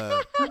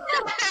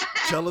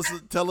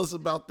tell us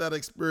about that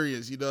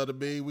experience. You know what I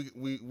mean? We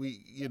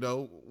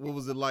what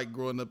was it like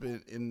growing up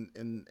in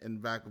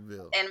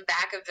Vacaville? In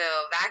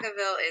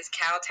Vacaville is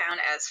cowtown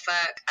as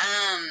fuck.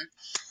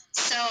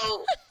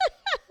 So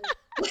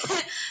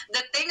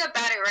the thing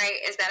about it,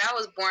 right, is that I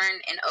was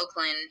born in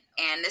Oakland,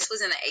 and this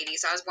was in the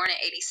 80s. So I was born in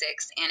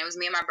 86, and it was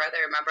me and my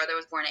brother. My brother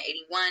was born in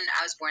 81.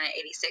 I was born in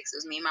 86. It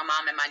was me, my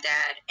mom, and my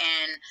dad.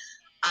 And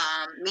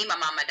me, my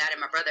mom, my dad, and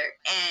my brother.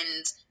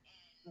 And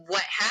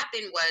what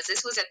happened was,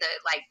 this was at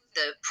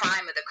the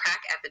prime of the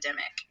crack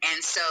epidemic.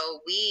 And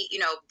so we,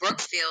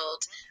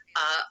 Brookfield,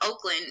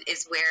 Oakland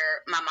is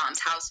where my mom's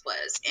house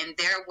was. And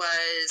there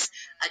was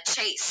a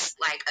chase,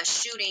 like a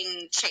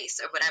shooting chase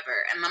or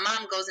whatever. And my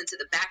mom goes into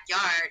the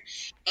backyard,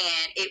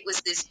 and it was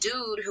this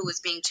dude who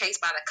was being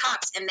chased by the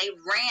cops, and they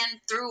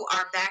ran through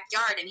our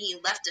backyard, and he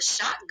left a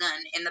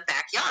shotgun in the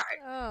backyard.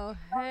 Oh,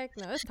 heck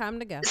no. It's time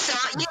to go. So,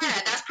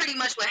 yeah, that's pretty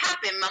much what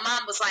happened. My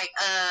mom was like,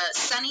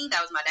 Sonny,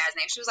 that was my dad's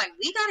name. She was like,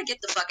 we got to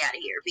get the fuck out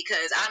of here,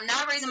 because I'm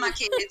not raising my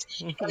kids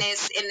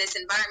in this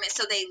environment.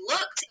 So they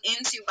looked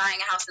into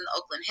buying a house in the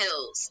Oakland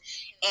Hills.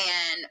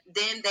 And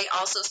then they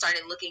also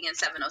started looking in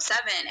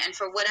 707. And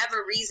for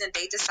whatever reason,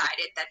 they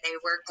decided that they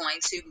were going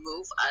to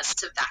move us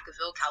to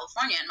Vacaville,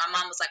 California. And my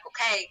mom was like,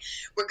 okay,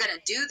 we're going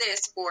to do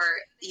this for,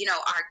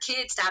 our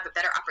kids to have a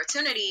better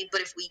opportunity.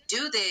 But if we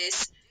do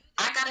this,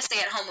 I got to stay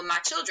at home with my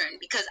children,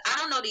 because I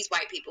don't know these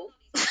white people.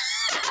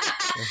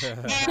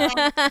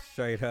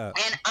 Straight up.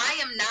 And I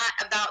am not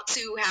about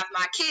to have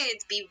my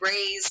kids be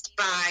raised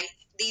by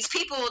these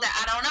people that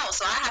I don't know.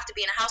 So I have to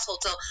be in a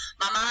household. So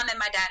my mom and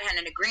my dad had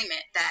an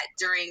agreement that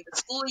during the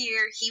school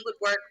year he would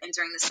work, and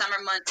during the summer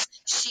months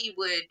she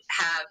would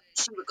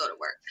go to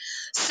work.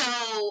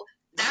 So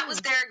that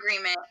was their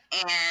agreement,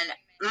 and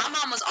my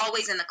mom was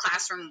always in the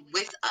classroom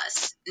with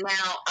us.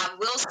 Now, I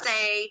will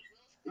say,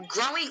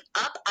 growing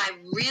up, I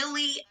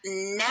really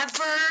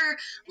never,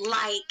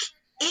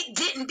 it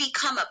didn't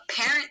become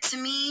apparent to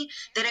me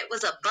that it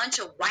was a bunch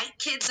of white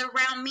kids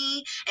around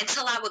me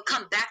until I would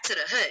come back to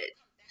the hood.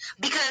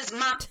 Because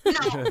our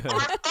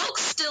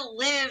folks still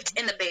lived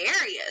in the Bay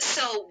Area.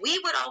 So we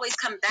would always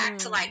come back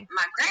to my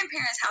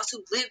grandparents' house,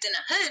 who lived in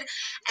the hood.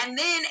 And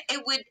then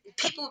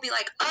people would be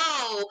like,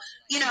 well,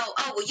 you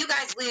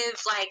guys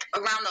live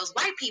around those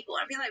white people.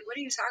 I'd be like, what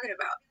are you talking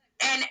about?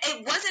 And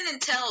it wasn't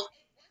until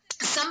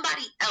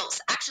somebody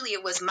else, actually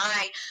it was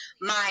my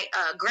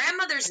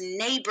grandmother's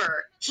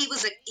neighbor. He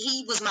was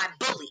my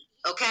bully.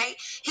 Okay,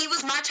 he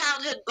was my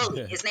childhood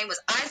bully. His name was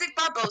Isaac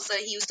Barbosa.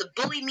 He used to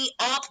bully me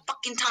all the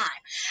fucking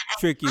time.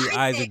 Trick you,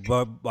 Isaac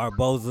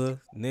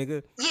Barbosa,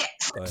 nigga.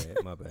 Yes. Go ahead,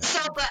 my bad. So,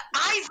 but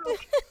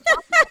Isaac,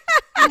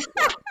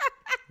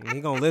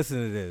 he gonna listen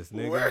to this,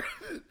 nigga.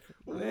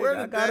 Where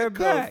did that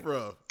come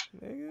from?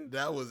 Nigga.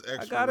 That was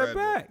extra. I got her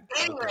back.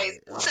 Anyways,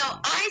 so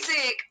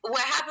Isaac,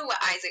 what happened with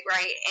Isaac,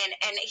 right?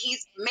 And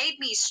he's made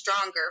me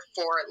stronger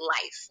for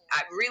life.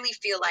 I really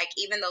feel like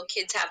even though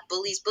kids have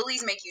bullies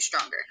make you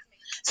stronger.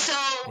 So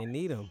They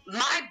need them.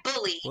 my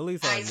bully,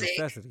 Bullies are a Isaac,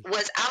 necessity.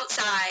 was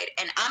outside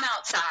and I'm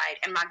outside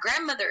and my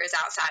grandmother is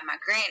outside, my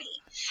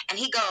granny. And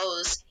he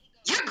goes,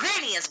 your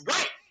granny is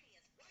white.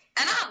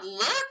 And I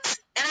looked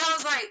and I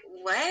was like,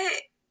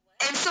 what?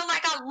 And so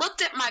like I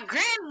looked at my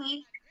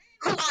granny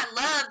who I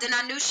loved and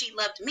I knew she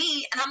loved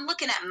me. And I'm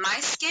looking at my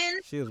skin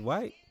She was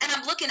white. and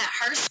I'm looking at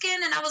her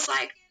skin and I was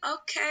like,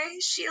 okay,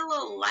 she a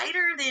little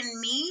lighter than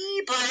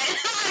me,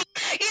 but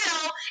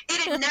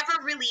it had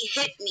never really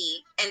hit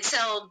me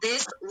until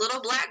this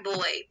little black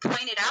boy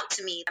pointed out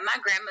to me that my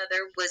grandmother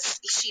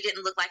she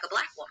didn't look like a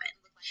black woman.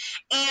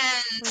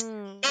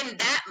 And in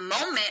that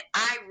moment,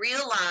 I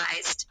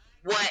realized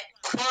what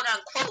quote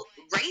unquote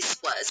race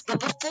was. But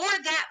before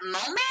that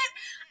moment,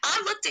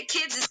 I looked at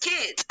kids as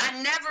kids.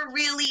 I never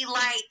really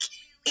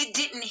it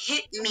didn't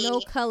hit me No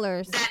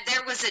colors. that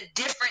there was a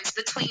difference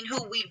between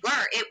who we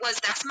were. It was,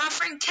 that's my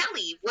friend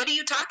Kelly. What are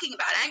you talking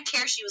about? I didn't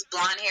care if she was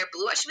blonde hair,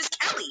 blue eyes. She was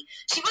Kelly.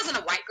 She wasn't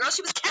a white girl.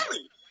 She was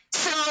Kelly.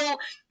 So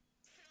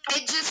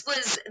it just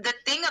was the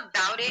thing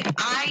about it.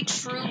 I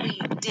truly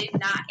did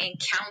not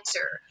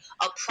encounter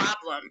a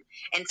problem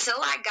until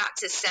I got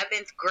to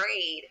 7th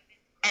grade,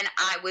 and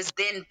I was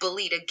then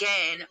bullied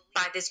again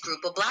by this group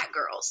of black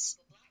girls.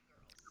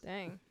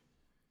 Dang.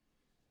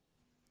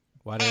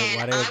 Why And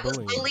they I was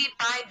bullying? bullied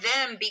by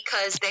them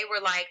because they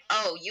were like,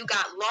 oh, you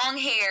got long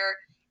hair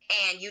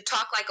and you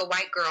talk like a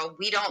white girl.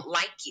 We don't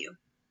like you.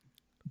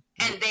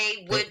 And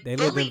they would They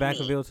lived in bully me.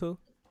 Vacaville too?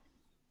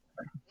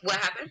 What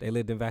happened? They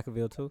lived in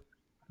Vacaville too?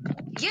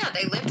 Yeah,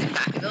 they lived in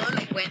Vacaville and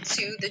they went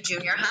to the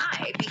junior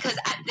high because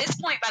at this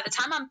point, by the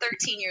time I'm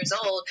 13 years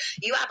old,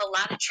 you have a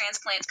lot of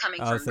transplants coming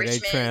Oh, from so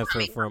Richmond, they transferred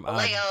coming from.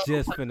 I Vallejo.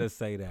 just finna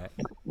say that.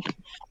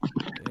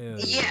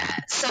 Yeah,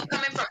 so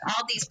coming from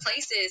all these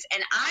places,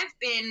 and I've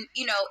been,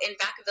 in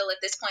Vacaville at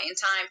this point in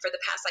time for the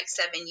past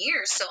 7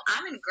 years, so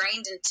I'm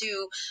ingrained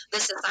into the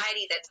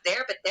society that's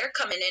there, but they're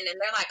coming in and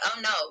they're like,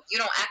 oh no, you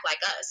don't act like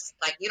us,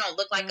 you don't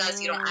look like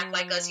us, you don't act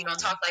like us, you don't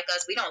talk like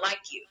us, we don't like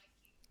you.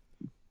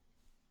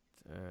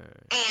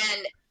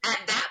 And at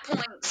that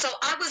point, so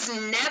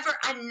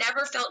I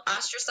never felt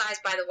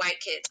ostracized by the white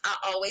kids. I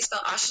always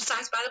felt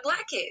ostracized by the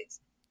black kids.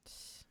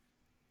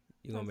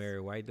 You gonna marry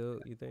a white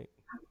dude, you think?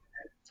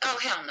 Oh,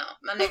 hell no.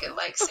 My nigga,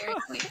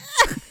 seriously.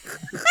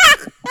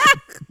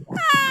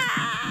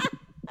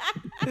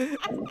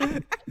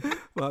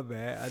 My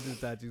bad. I just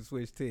thought you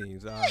switched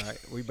teams. All right,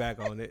 we back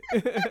on it.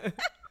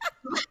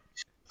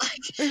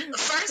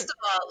 First of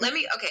all, let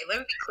me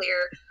be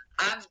clear.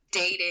 I've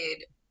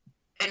dated,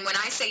 and when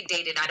I say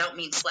dated, I don't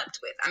mean slept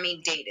with. I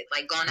mean dated,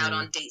 gone out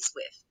on dates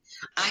with.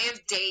 I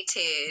have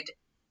dated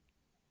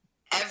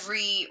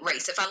every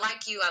race. If I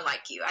like you, I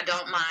like you. I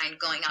don't mind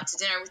going out to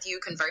dinner with you,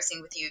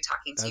 conversing with you,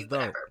 talking to you,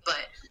 whatever.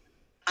 But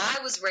I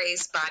was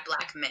raised by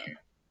black men.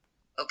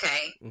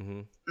 Okay?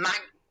 Mm-hmm.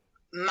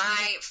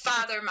 My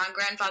father, my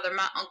grandfather,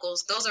 my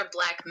uncles, those are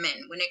black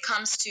men. When it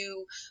comes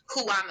to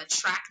who I'm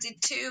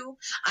attracted to,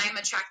 I am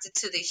attracted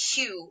to the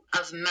hue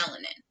of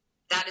melanin.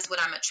 That is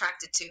what I'm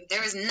attracted to.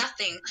 There is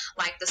nothing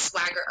like the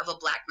swagger of a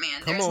black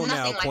man. Come There's on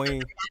nothing now, like Queen.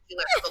 the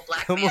vernacular of a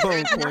black Come man.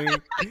 on,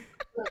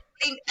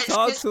 Queen.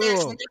 Talk to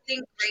there's him.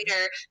 nothing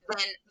greater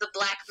than the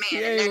black man. She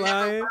And ain't there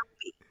lying.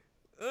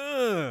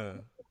 never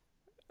will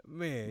be.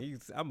 Man,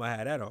 I'm gonna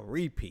have that on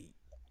repeat.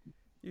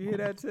 You hear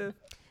that, Tiff?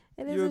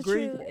 It You is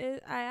agree?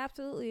 I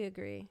absolutely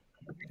agree.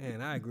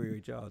 And I agree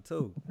with y'all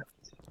too.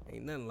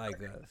 Ain't nothing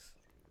like us.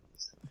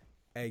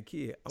 Hey,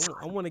 kid,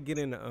 I want to get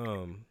in.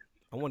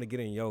 I want to get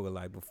in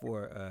yoga.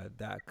 Before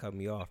Doc cut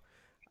me off,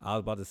 I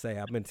was about to say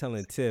I've been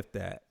telling Tiff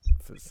that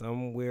for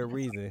some weird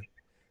reason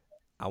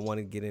I want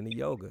to get into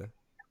yoga,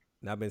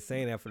 and I've been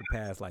saying that for the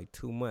past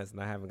 2 months,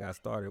 and I haven't got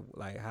started.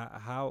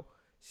 How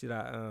should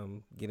I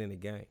get in the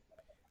game?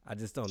 I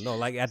just don't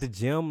know. At the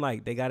gym,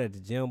 they got it at the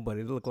gym, but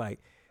it looked like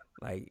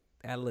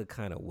that looked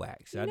kind of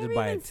whack. Should I just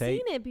buy a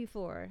tape? Seen it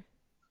before.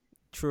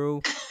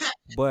 True,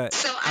 but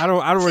So I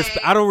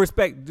don't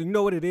respect. Do you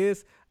know what it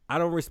is? I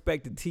don't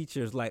respect the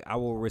teachers like I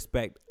will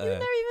respect. You've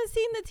never even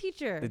seen the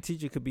teacher. The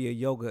teacher could be a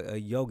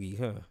yogi,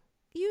 huh?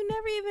 You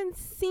never even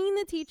seen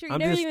the teacher. I'm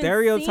just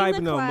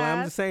stereotyping them.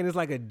 I'm just saying it's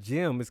like a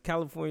gym. It's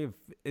California.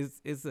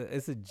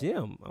 It's a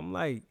gym. I'm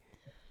like,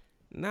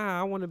 nah,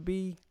 I want to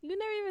be. You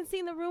never even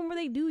seen the room where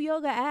they do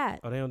yoga at.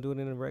 Oh, they don't do it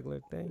in a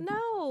regular thing?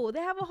 No, they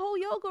have a whole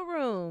yoga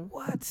room.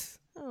 What?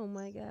 Oh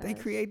my god. They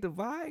create the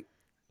vibe.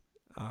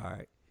 All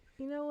right.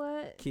 You know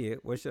what? Kid,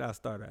 where should I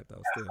start at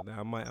though? Still, now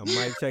I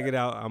might check it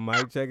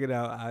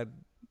out.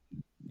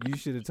 You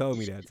should have told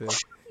me that too.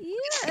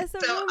 Yeah, it's a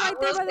So room right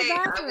there by the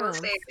I bathroom. will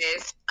say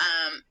this,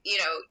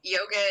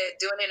 yoga,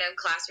 doing it in a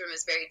classroom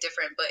is very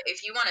different, but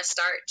if you want to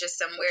start just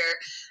somewhere,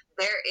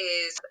 there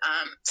is,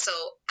 so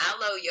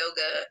Alo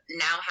Yoga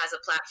now has a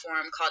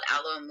platform called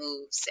Alo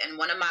Moves, and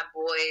one of my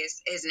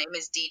boys, his name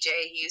is DJ,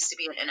 he used to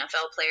be an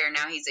NFL player,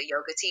 now he's a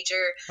yoga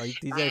teacher. Are you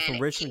DJ from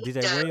Richmond,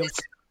 DJ Williams?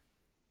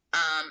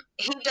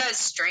 he does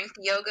strength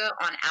yoga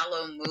on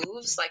Aloe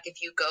Moves. Like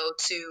if you go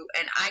to,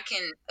 and I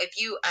can, if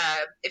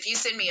you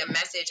send me a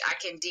message, I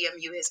can DM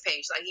you his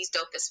page. Like he's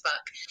dope as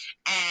fuck.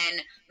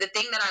 And the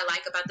thing that I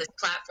like about this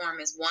platform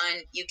is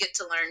one, you get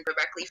to learn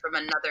directly from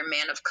another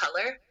man of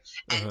color,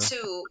 and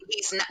two,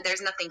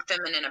 there's nothing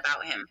feminine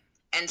about him.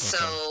 And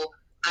so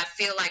I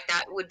feel like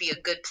that would be a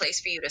good place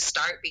for you to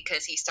start,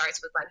 because he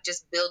starts with like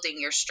just building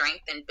your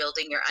strength and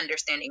building your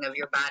understanding of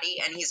your body,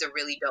 and he's a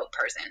really dope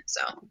person.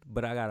 So,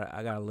 But I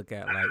gotta look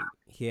at, like,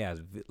 he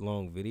has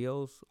long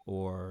videos,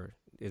 or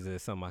is it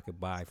something I could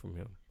buy from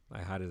him?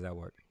 Like, how does that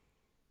work?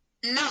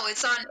 no,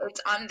 it's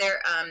on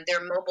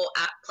their mobile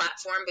app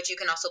platform, but you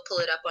can also pull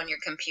it up on your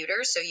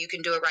computer, so you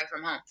can do it right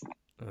from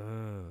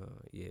home.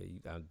 Yeah,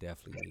 I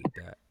definitely need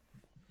that.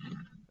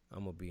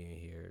 I'm gonna be in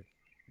here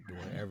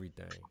doing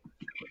everything.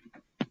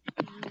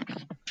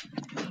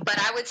 But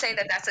I would say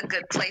that that's a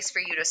good place for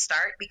you to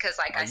start, because,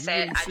 like I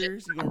said, Really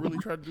serious? You gonna really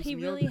try to do He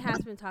some really yoga? has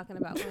been talking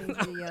about wanting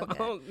to do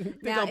yoga.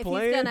 Think Now, I'm if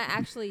playing? he's gonna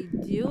actually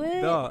do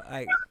it, No,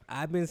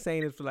 I've been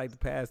saying this for like the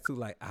past 2.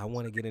 Like, I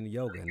want to get into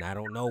yoga, and I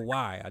don't know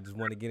why. I just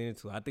want to get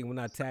into it. I think when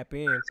I tap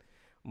in,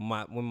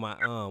 my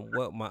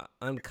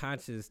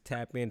unconscious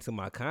tap into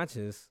my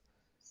conscious.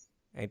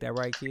 Ain't that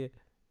right, kid?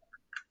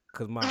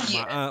 Cause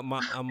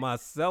my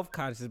self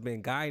conscious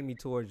been guiding me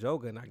towards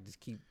yoga, and I just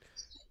keep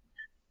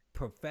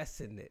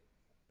professing it.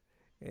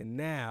 And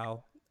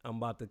now I'm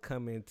about to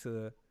come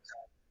into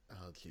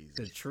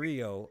the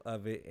trio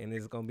of it, and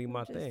it's gonna be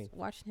my just thing.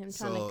 watching him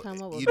trying to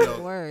come up with you good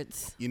know-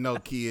 words. You know,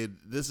 kid,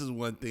 this is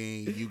one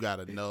thing you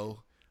gotta know.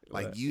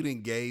 Like, What? you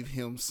done gave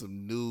him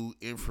some new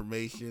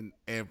information,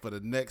 and for the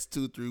next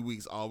 2-3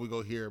 weeks, all we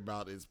gonna hear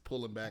about is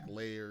pulling back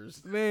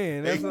layers.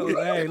 Man, that's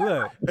hey,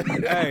 look,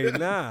 hey,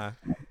 nah.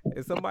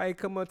 If somebody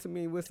come up to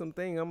me with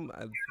something, I'm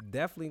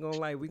definitely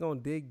gonna we gonna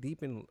dig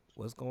deep in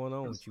what's going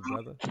on with you,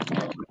 brother.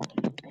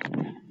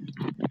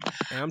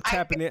 And I'm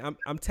tapping in.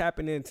 I'm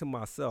tapping into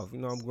myself. You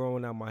know, I'm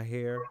growing out my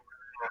hair,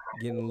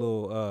 getting a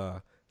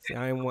little. See,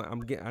 I didn't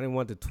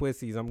want the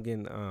twisties. I'm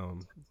getting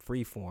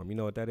freeform. You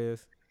know what that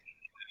is,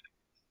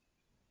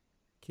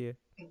 kid?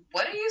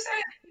 What are you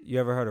saying? You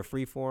ever heard of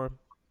freeform?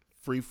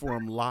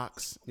 Freeform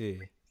locks. Yeah.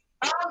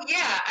 Oh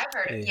yeah, I've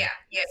heard it. Yeah.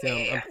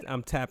 See,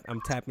 I'm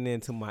tapping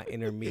into my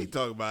inner He me.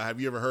 talking about, have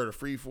you ever heard of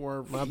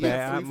freeform? My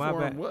Yeah, bad. My freeform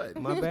bad.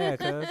 what? My bad,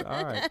 cuz.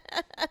 All right.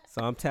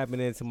 So I'm tapping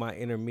into my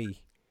inner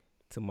me,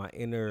 to my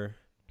inner.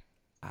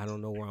 I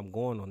don't know where I'm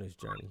going on this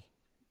journey.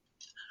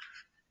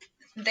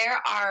 There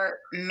are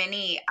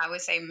many, I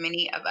would say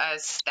many of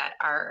us that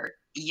are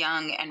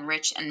young and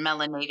rich and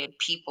melanated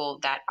people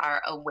that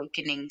are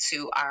awakening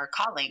to our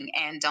calling,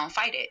 and don't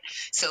fight it.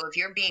 So if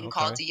you're being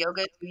called to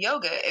yoga, do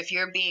yoga. If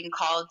you're being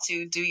called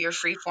to do your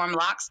freeform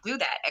locks, do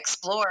that.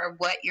 Explore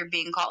what you're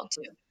being called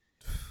to.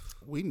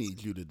 We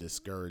need you to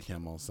discourage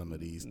him on some of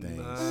these things.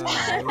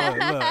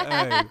 Look,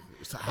 hey.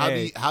 So how do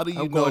you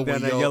I'm know going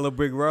down when that yellow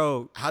brick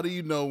road? How do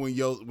you know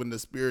when the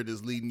spirit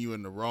is leading you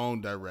in the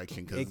wrong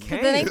direction? Cause It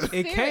can't.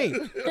 It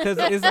can't. Because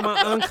it's my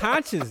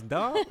unconscious,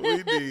 dog. we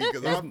need,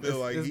 because I feel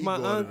like It's he's my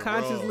going in the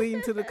unconscious wrong.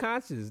 leading to the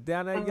conscious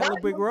down that yellow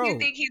brick What do you road.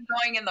 think he's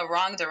going in the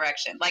wrong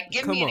direction? Like,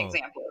 give Come me an on.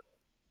 example.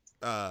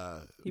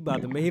 He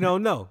about to. He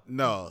don't know.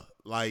 No,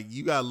 like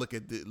you gotta look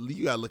at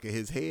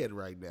his head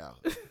right now.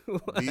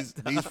 These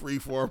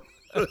freeform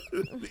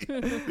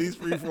these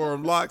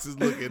freeform locks is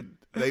looking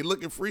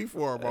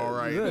freeform all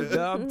right. Look,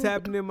 dog, I'm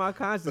tapping in my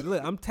conscious.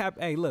 Look,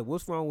 Hey, look,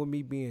 what's wrong with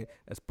me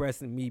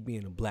expressing me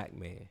being a black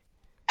man?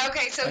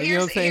 Okay, so You know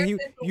what I'm saying? here's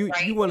the thing,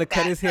 right, You want to with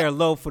cut that. his hair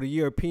low for the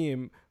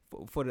European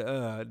for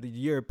the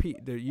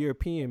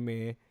European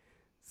man,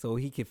 so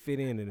he can fit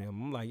into them.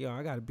 I'm like, yo,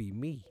 I gotta be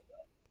me.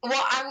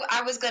 Well,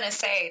 I was gonna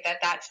say that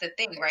that's the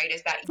thing, right?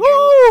 Is that Woo!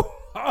 you?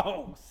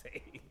 Oh,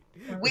 see,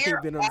 we've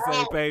We're been on the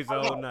same all- page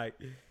the whole night.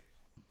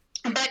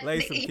 But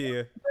Lace him,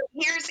 kid.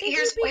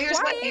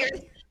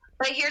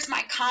 here's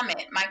my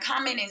comment. My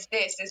comment is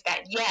this: is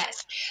that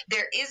yes,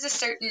 there is a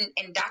certain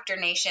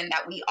indoctrination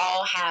that we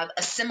all have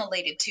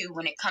assimilated to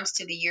when it comes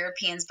to the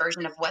Europeans'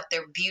 version of what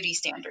their beauty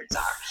standards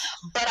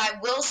are. But I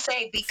will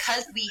say,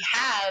 because we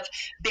have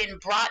been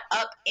brought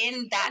up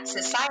in that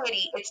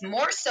society, it's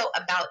more so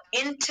about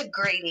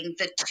integrating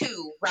the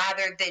two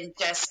rather than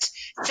just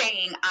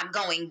saying I'm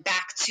going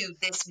back to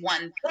this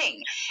one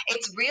thing.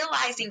 It's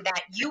realizing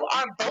that you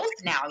are both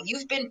now.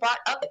 You've been brought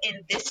up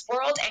in this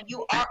world, and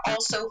you are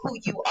also who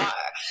you are.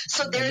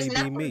 So there's me be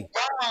nothing me.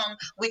 wrong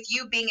with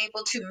you being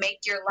able to make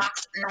your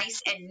locks nice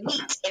and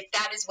neat if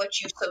that is what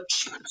you so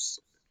choose.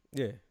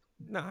 Yeah.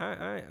 No,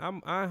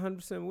 I'm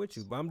 100% with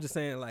you, but I'm just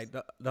saying, like,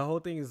 the whole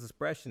thing is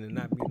expression and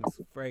not being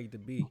afraid to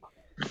be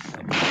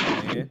a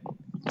black man.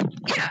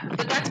 Yeah,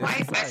 but that's In why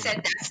I society. said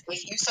that's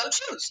if you so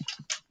choose.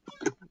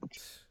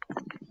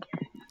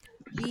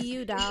 Be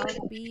you, dog.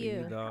 Be Be you,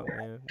 you. dog,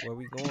 man. Where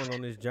we going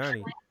on this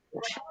journey?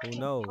 Who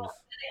knows?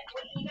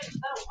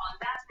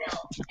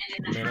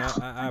 Man,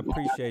 I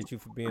appreciate you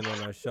for being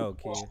on our show,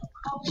 kid.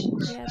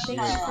 Yeah, thank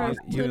you for You done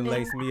tuning in.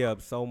 laced me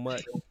up so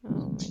much. Oh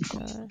my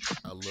gosh.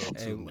 A little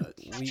Hey, too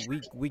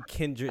much. we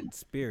kindred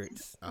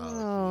spirits.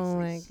 Oh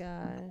my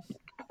gosh.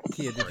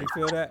 Kia, did you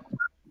feel that?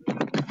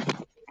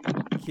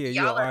 Kia,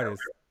 you're Y'all an are.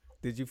 artist.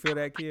 Did you feel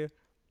that, Kia,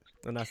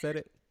 when I said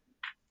it?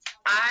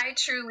 I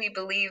truly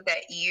believe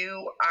that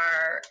you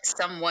are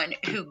someone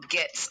who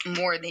gets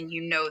more than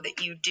you know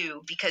that you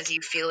do because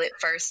you feel it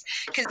first.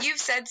 Because you've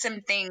said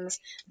some things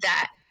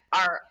that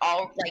are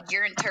all like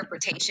your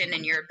interpretation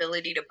and your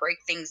ability to break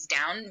things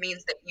down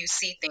means that you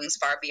see things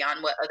far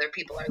beyond what other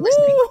people are Woo!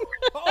 listening.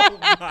 Oh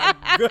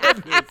my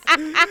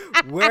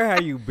goodness. Where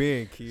have you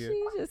been, Kia?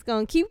 She's just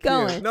gonna keep Kia,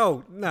 going.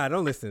 no, nah,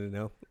 don't listen to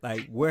them.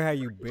 Like, where have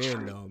you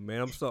been, though,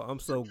 man? I'm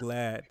so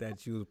glad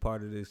that you was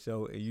part of this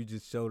show and you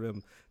just showed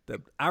them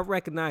the. I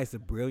recognize the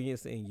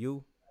brilliance in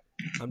you.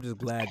 I'm just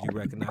glad you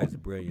recognize the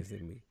brilliance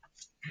in me.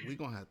 We're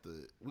gonna have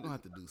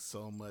to do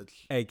so much.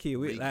 Hey, Kia,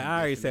 like I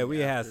already said, we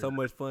had after. so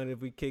much fun if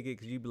we kick it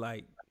because you be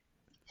like,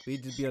 we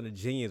just be on a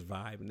genius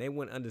vibe and they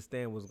wouldn't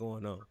understand what's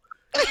going on.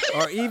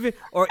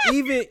 or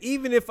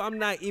even if I'm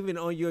not even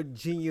on your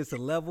genius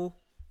level,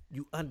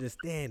 you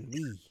understand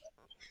me.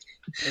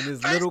 In this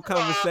First little of all,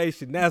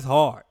 conversation, that's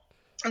hard.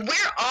 we're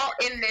all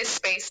in this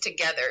space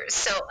together,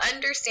 so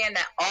understand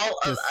that all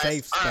The of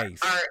safe us space.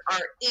 are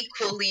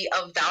equally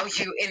of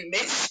value in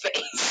this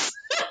space.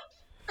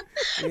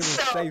 We're in a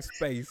So- safe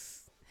space.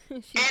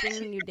 She's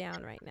bringing you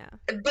down right now.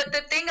 But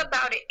the thing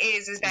about it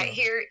is that No.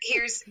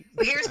 here's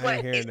I what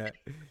ain't is hearing that.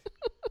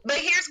 But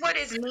here's what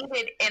is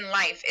needed in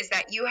life is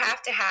that you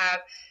have to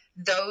have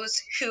those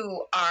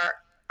who are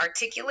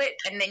articulate,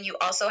 and then you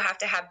also have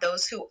to have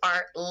those who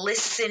are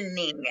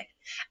listening.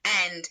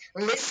 And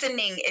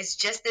listening is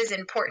just as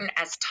important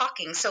as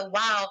talking. So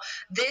while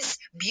this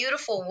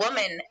beautiful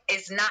woman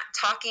is not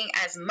talking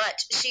as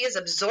much, she is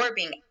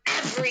absorbing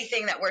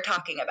everything that we're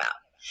talking about.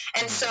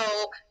 And so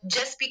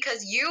just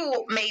because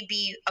you may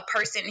be a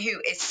person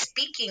who is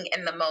speaking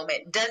in the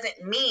moment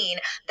doesn't mean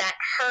that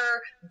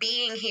her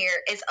being here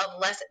is of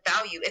less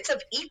value. It's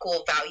of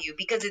equal value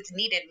because it's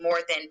needed more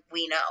than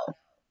we know.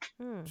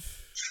 Hmm.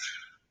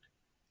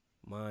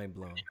 Mind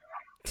blown.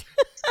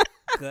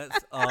 Guts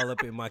all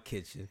up in my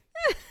kitchen.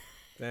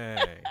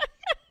 Dang.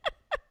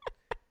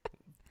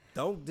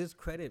 Don't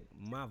discredit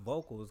my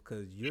vocals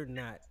because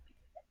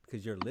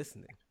you're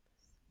listening.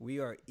 We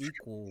are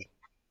equal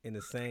in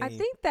the same. I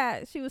think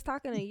that she was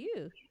talking to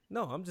you.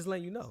 No, I'm just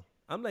letting you know.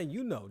 I'm letting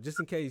you know just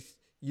in case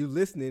you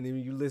listening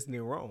and you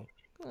listening wrong.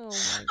 Oh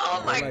my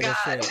Oh my Like I God.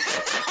 said.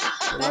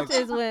 That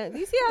just went.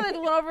 You see how that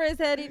went over his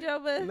head,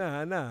 Ejoba?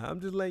 Nah. I'm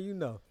just letting you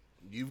know.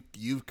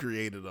 You've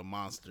created a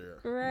monster.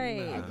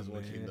 Right. I just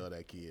want you to man. know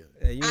that, kid.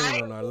 Hey, you I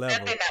ain't on our knew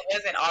level. nothing that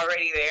wasn't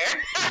already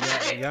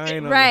there. Y'all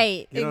ain't on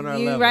Right. Get on our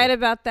You level. right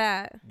about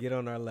that. Get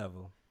on our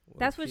level. Well,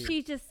 That's what shit.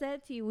 she just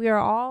said to you. We are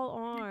all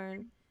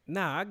on.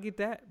 Nah, I get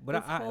that, but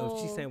This she's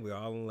whole- saying we're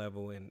all on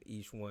level and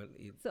each one.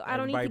 So I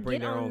don't need everybody to bring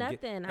get their on own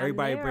nothing. I'm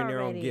Everybody there bring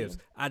their already. own gifts.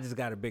 I just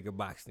got a bigger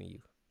box than you.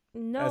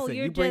 No, That's it.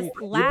 you're You bring, just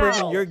you're loud.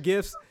 bringing your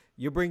gifts.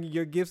 You're bringing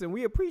your gifts, and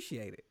we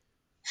appreciate it.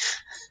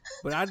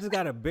 But I just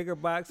got a bigger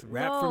box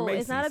wrapped for No,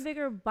 Macy's. it's not a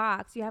bigger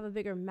box. You have a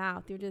bigger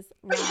mouth. You're just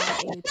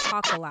loud and you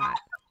talk a lot.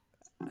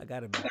 I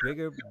got a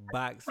bigger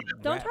box.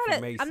 Don't wrapped try for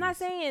to. Macy's. I'm not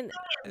saying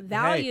Hey,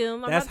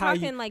 volume. I'm that's not how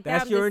talking you, like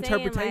that's that. I'm your just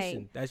saying, interpretation.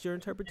 like, That's your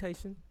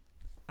interpretation.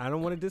 I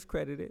don't want to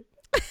discredit it.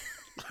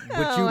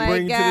 What Oh you my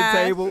bring to the gosh.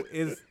 table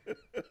is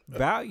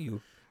value.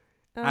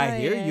 I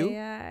hear ay, you.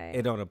 ay,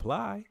 It don't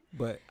apply,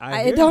 but ay.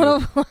 I hear It don't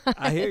you. apply.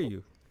 I hear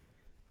you.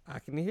 I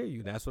can hear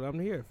you. That's what I'm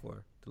here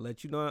for. To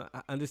let you know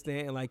I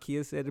understand, and like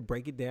Kia said, to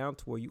break it down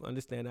to where you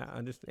understand I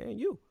understand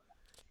you.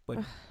 But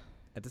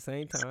at the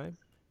same time,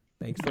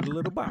 thanks for the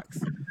little box.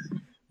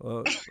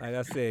 Well, like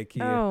I said,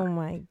 Kia, Oh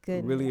my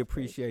goodness. really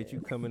appreciate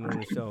you coming on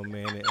the show,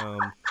 man.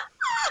 And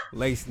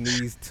lacing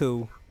these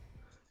two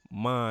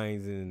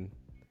minds and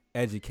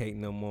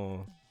educating them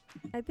on.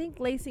 I think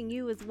lacing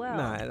you as well.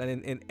 Nah,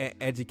 and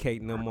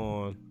educating them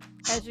on.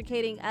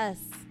 Educating us.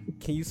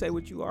 Can you say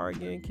what you are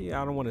again, Kia?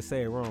 I don't want to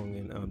say it wrong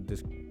and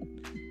just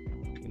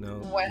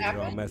What get it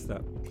all happened? messed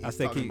up. I He's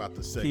said, talking about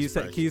the sex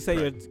can you say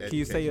your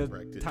education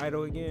practitioner.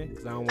 title again?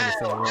 Because I don't want to say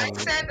it Oh, wrong. I and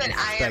said that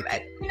I am.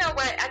 disrespect it. You know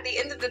what? At the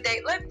end of the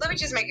day, let me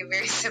just make it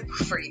very simple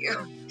for you.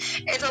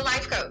 It's a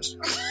life coach.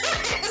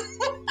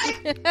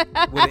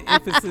 With an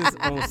emphasis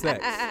on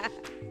sex.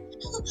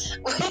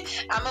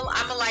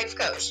 I'm a life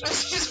coach.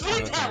 Let's just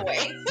put it that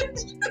way.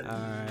 All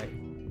right.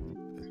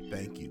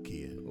 Thank you,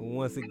 kid.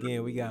 Once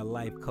again, we got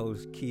life coach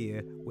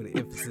Kia with an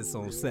emphasis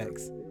on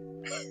sex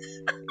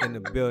in the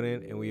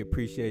building, and we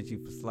appreciate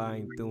you for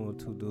sliding through on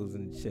Two Dudes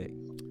and a Chick.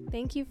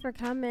 Thank you for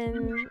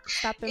coming,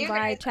 stopping You by,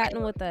 guys-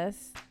 chatting with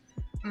us.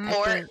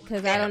 More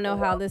Because I don't know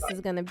how this is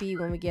going to be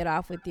when we get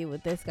off with you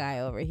with this guy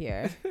over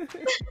here.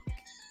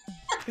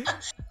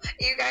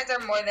 You guys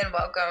are more than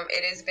welcome.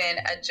 It has been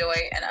a joy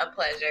and a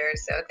pleasure.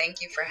 So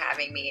thank you for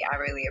having me. I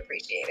really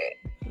appreciate it.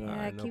 Yeah,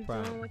 Alright, no keep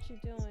problem. doing what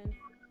you're doing.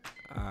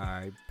 All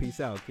right. Peace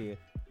out, Kia.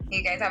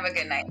 You guys have a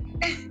good night.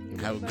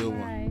 Have a good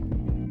one. Bye-bye.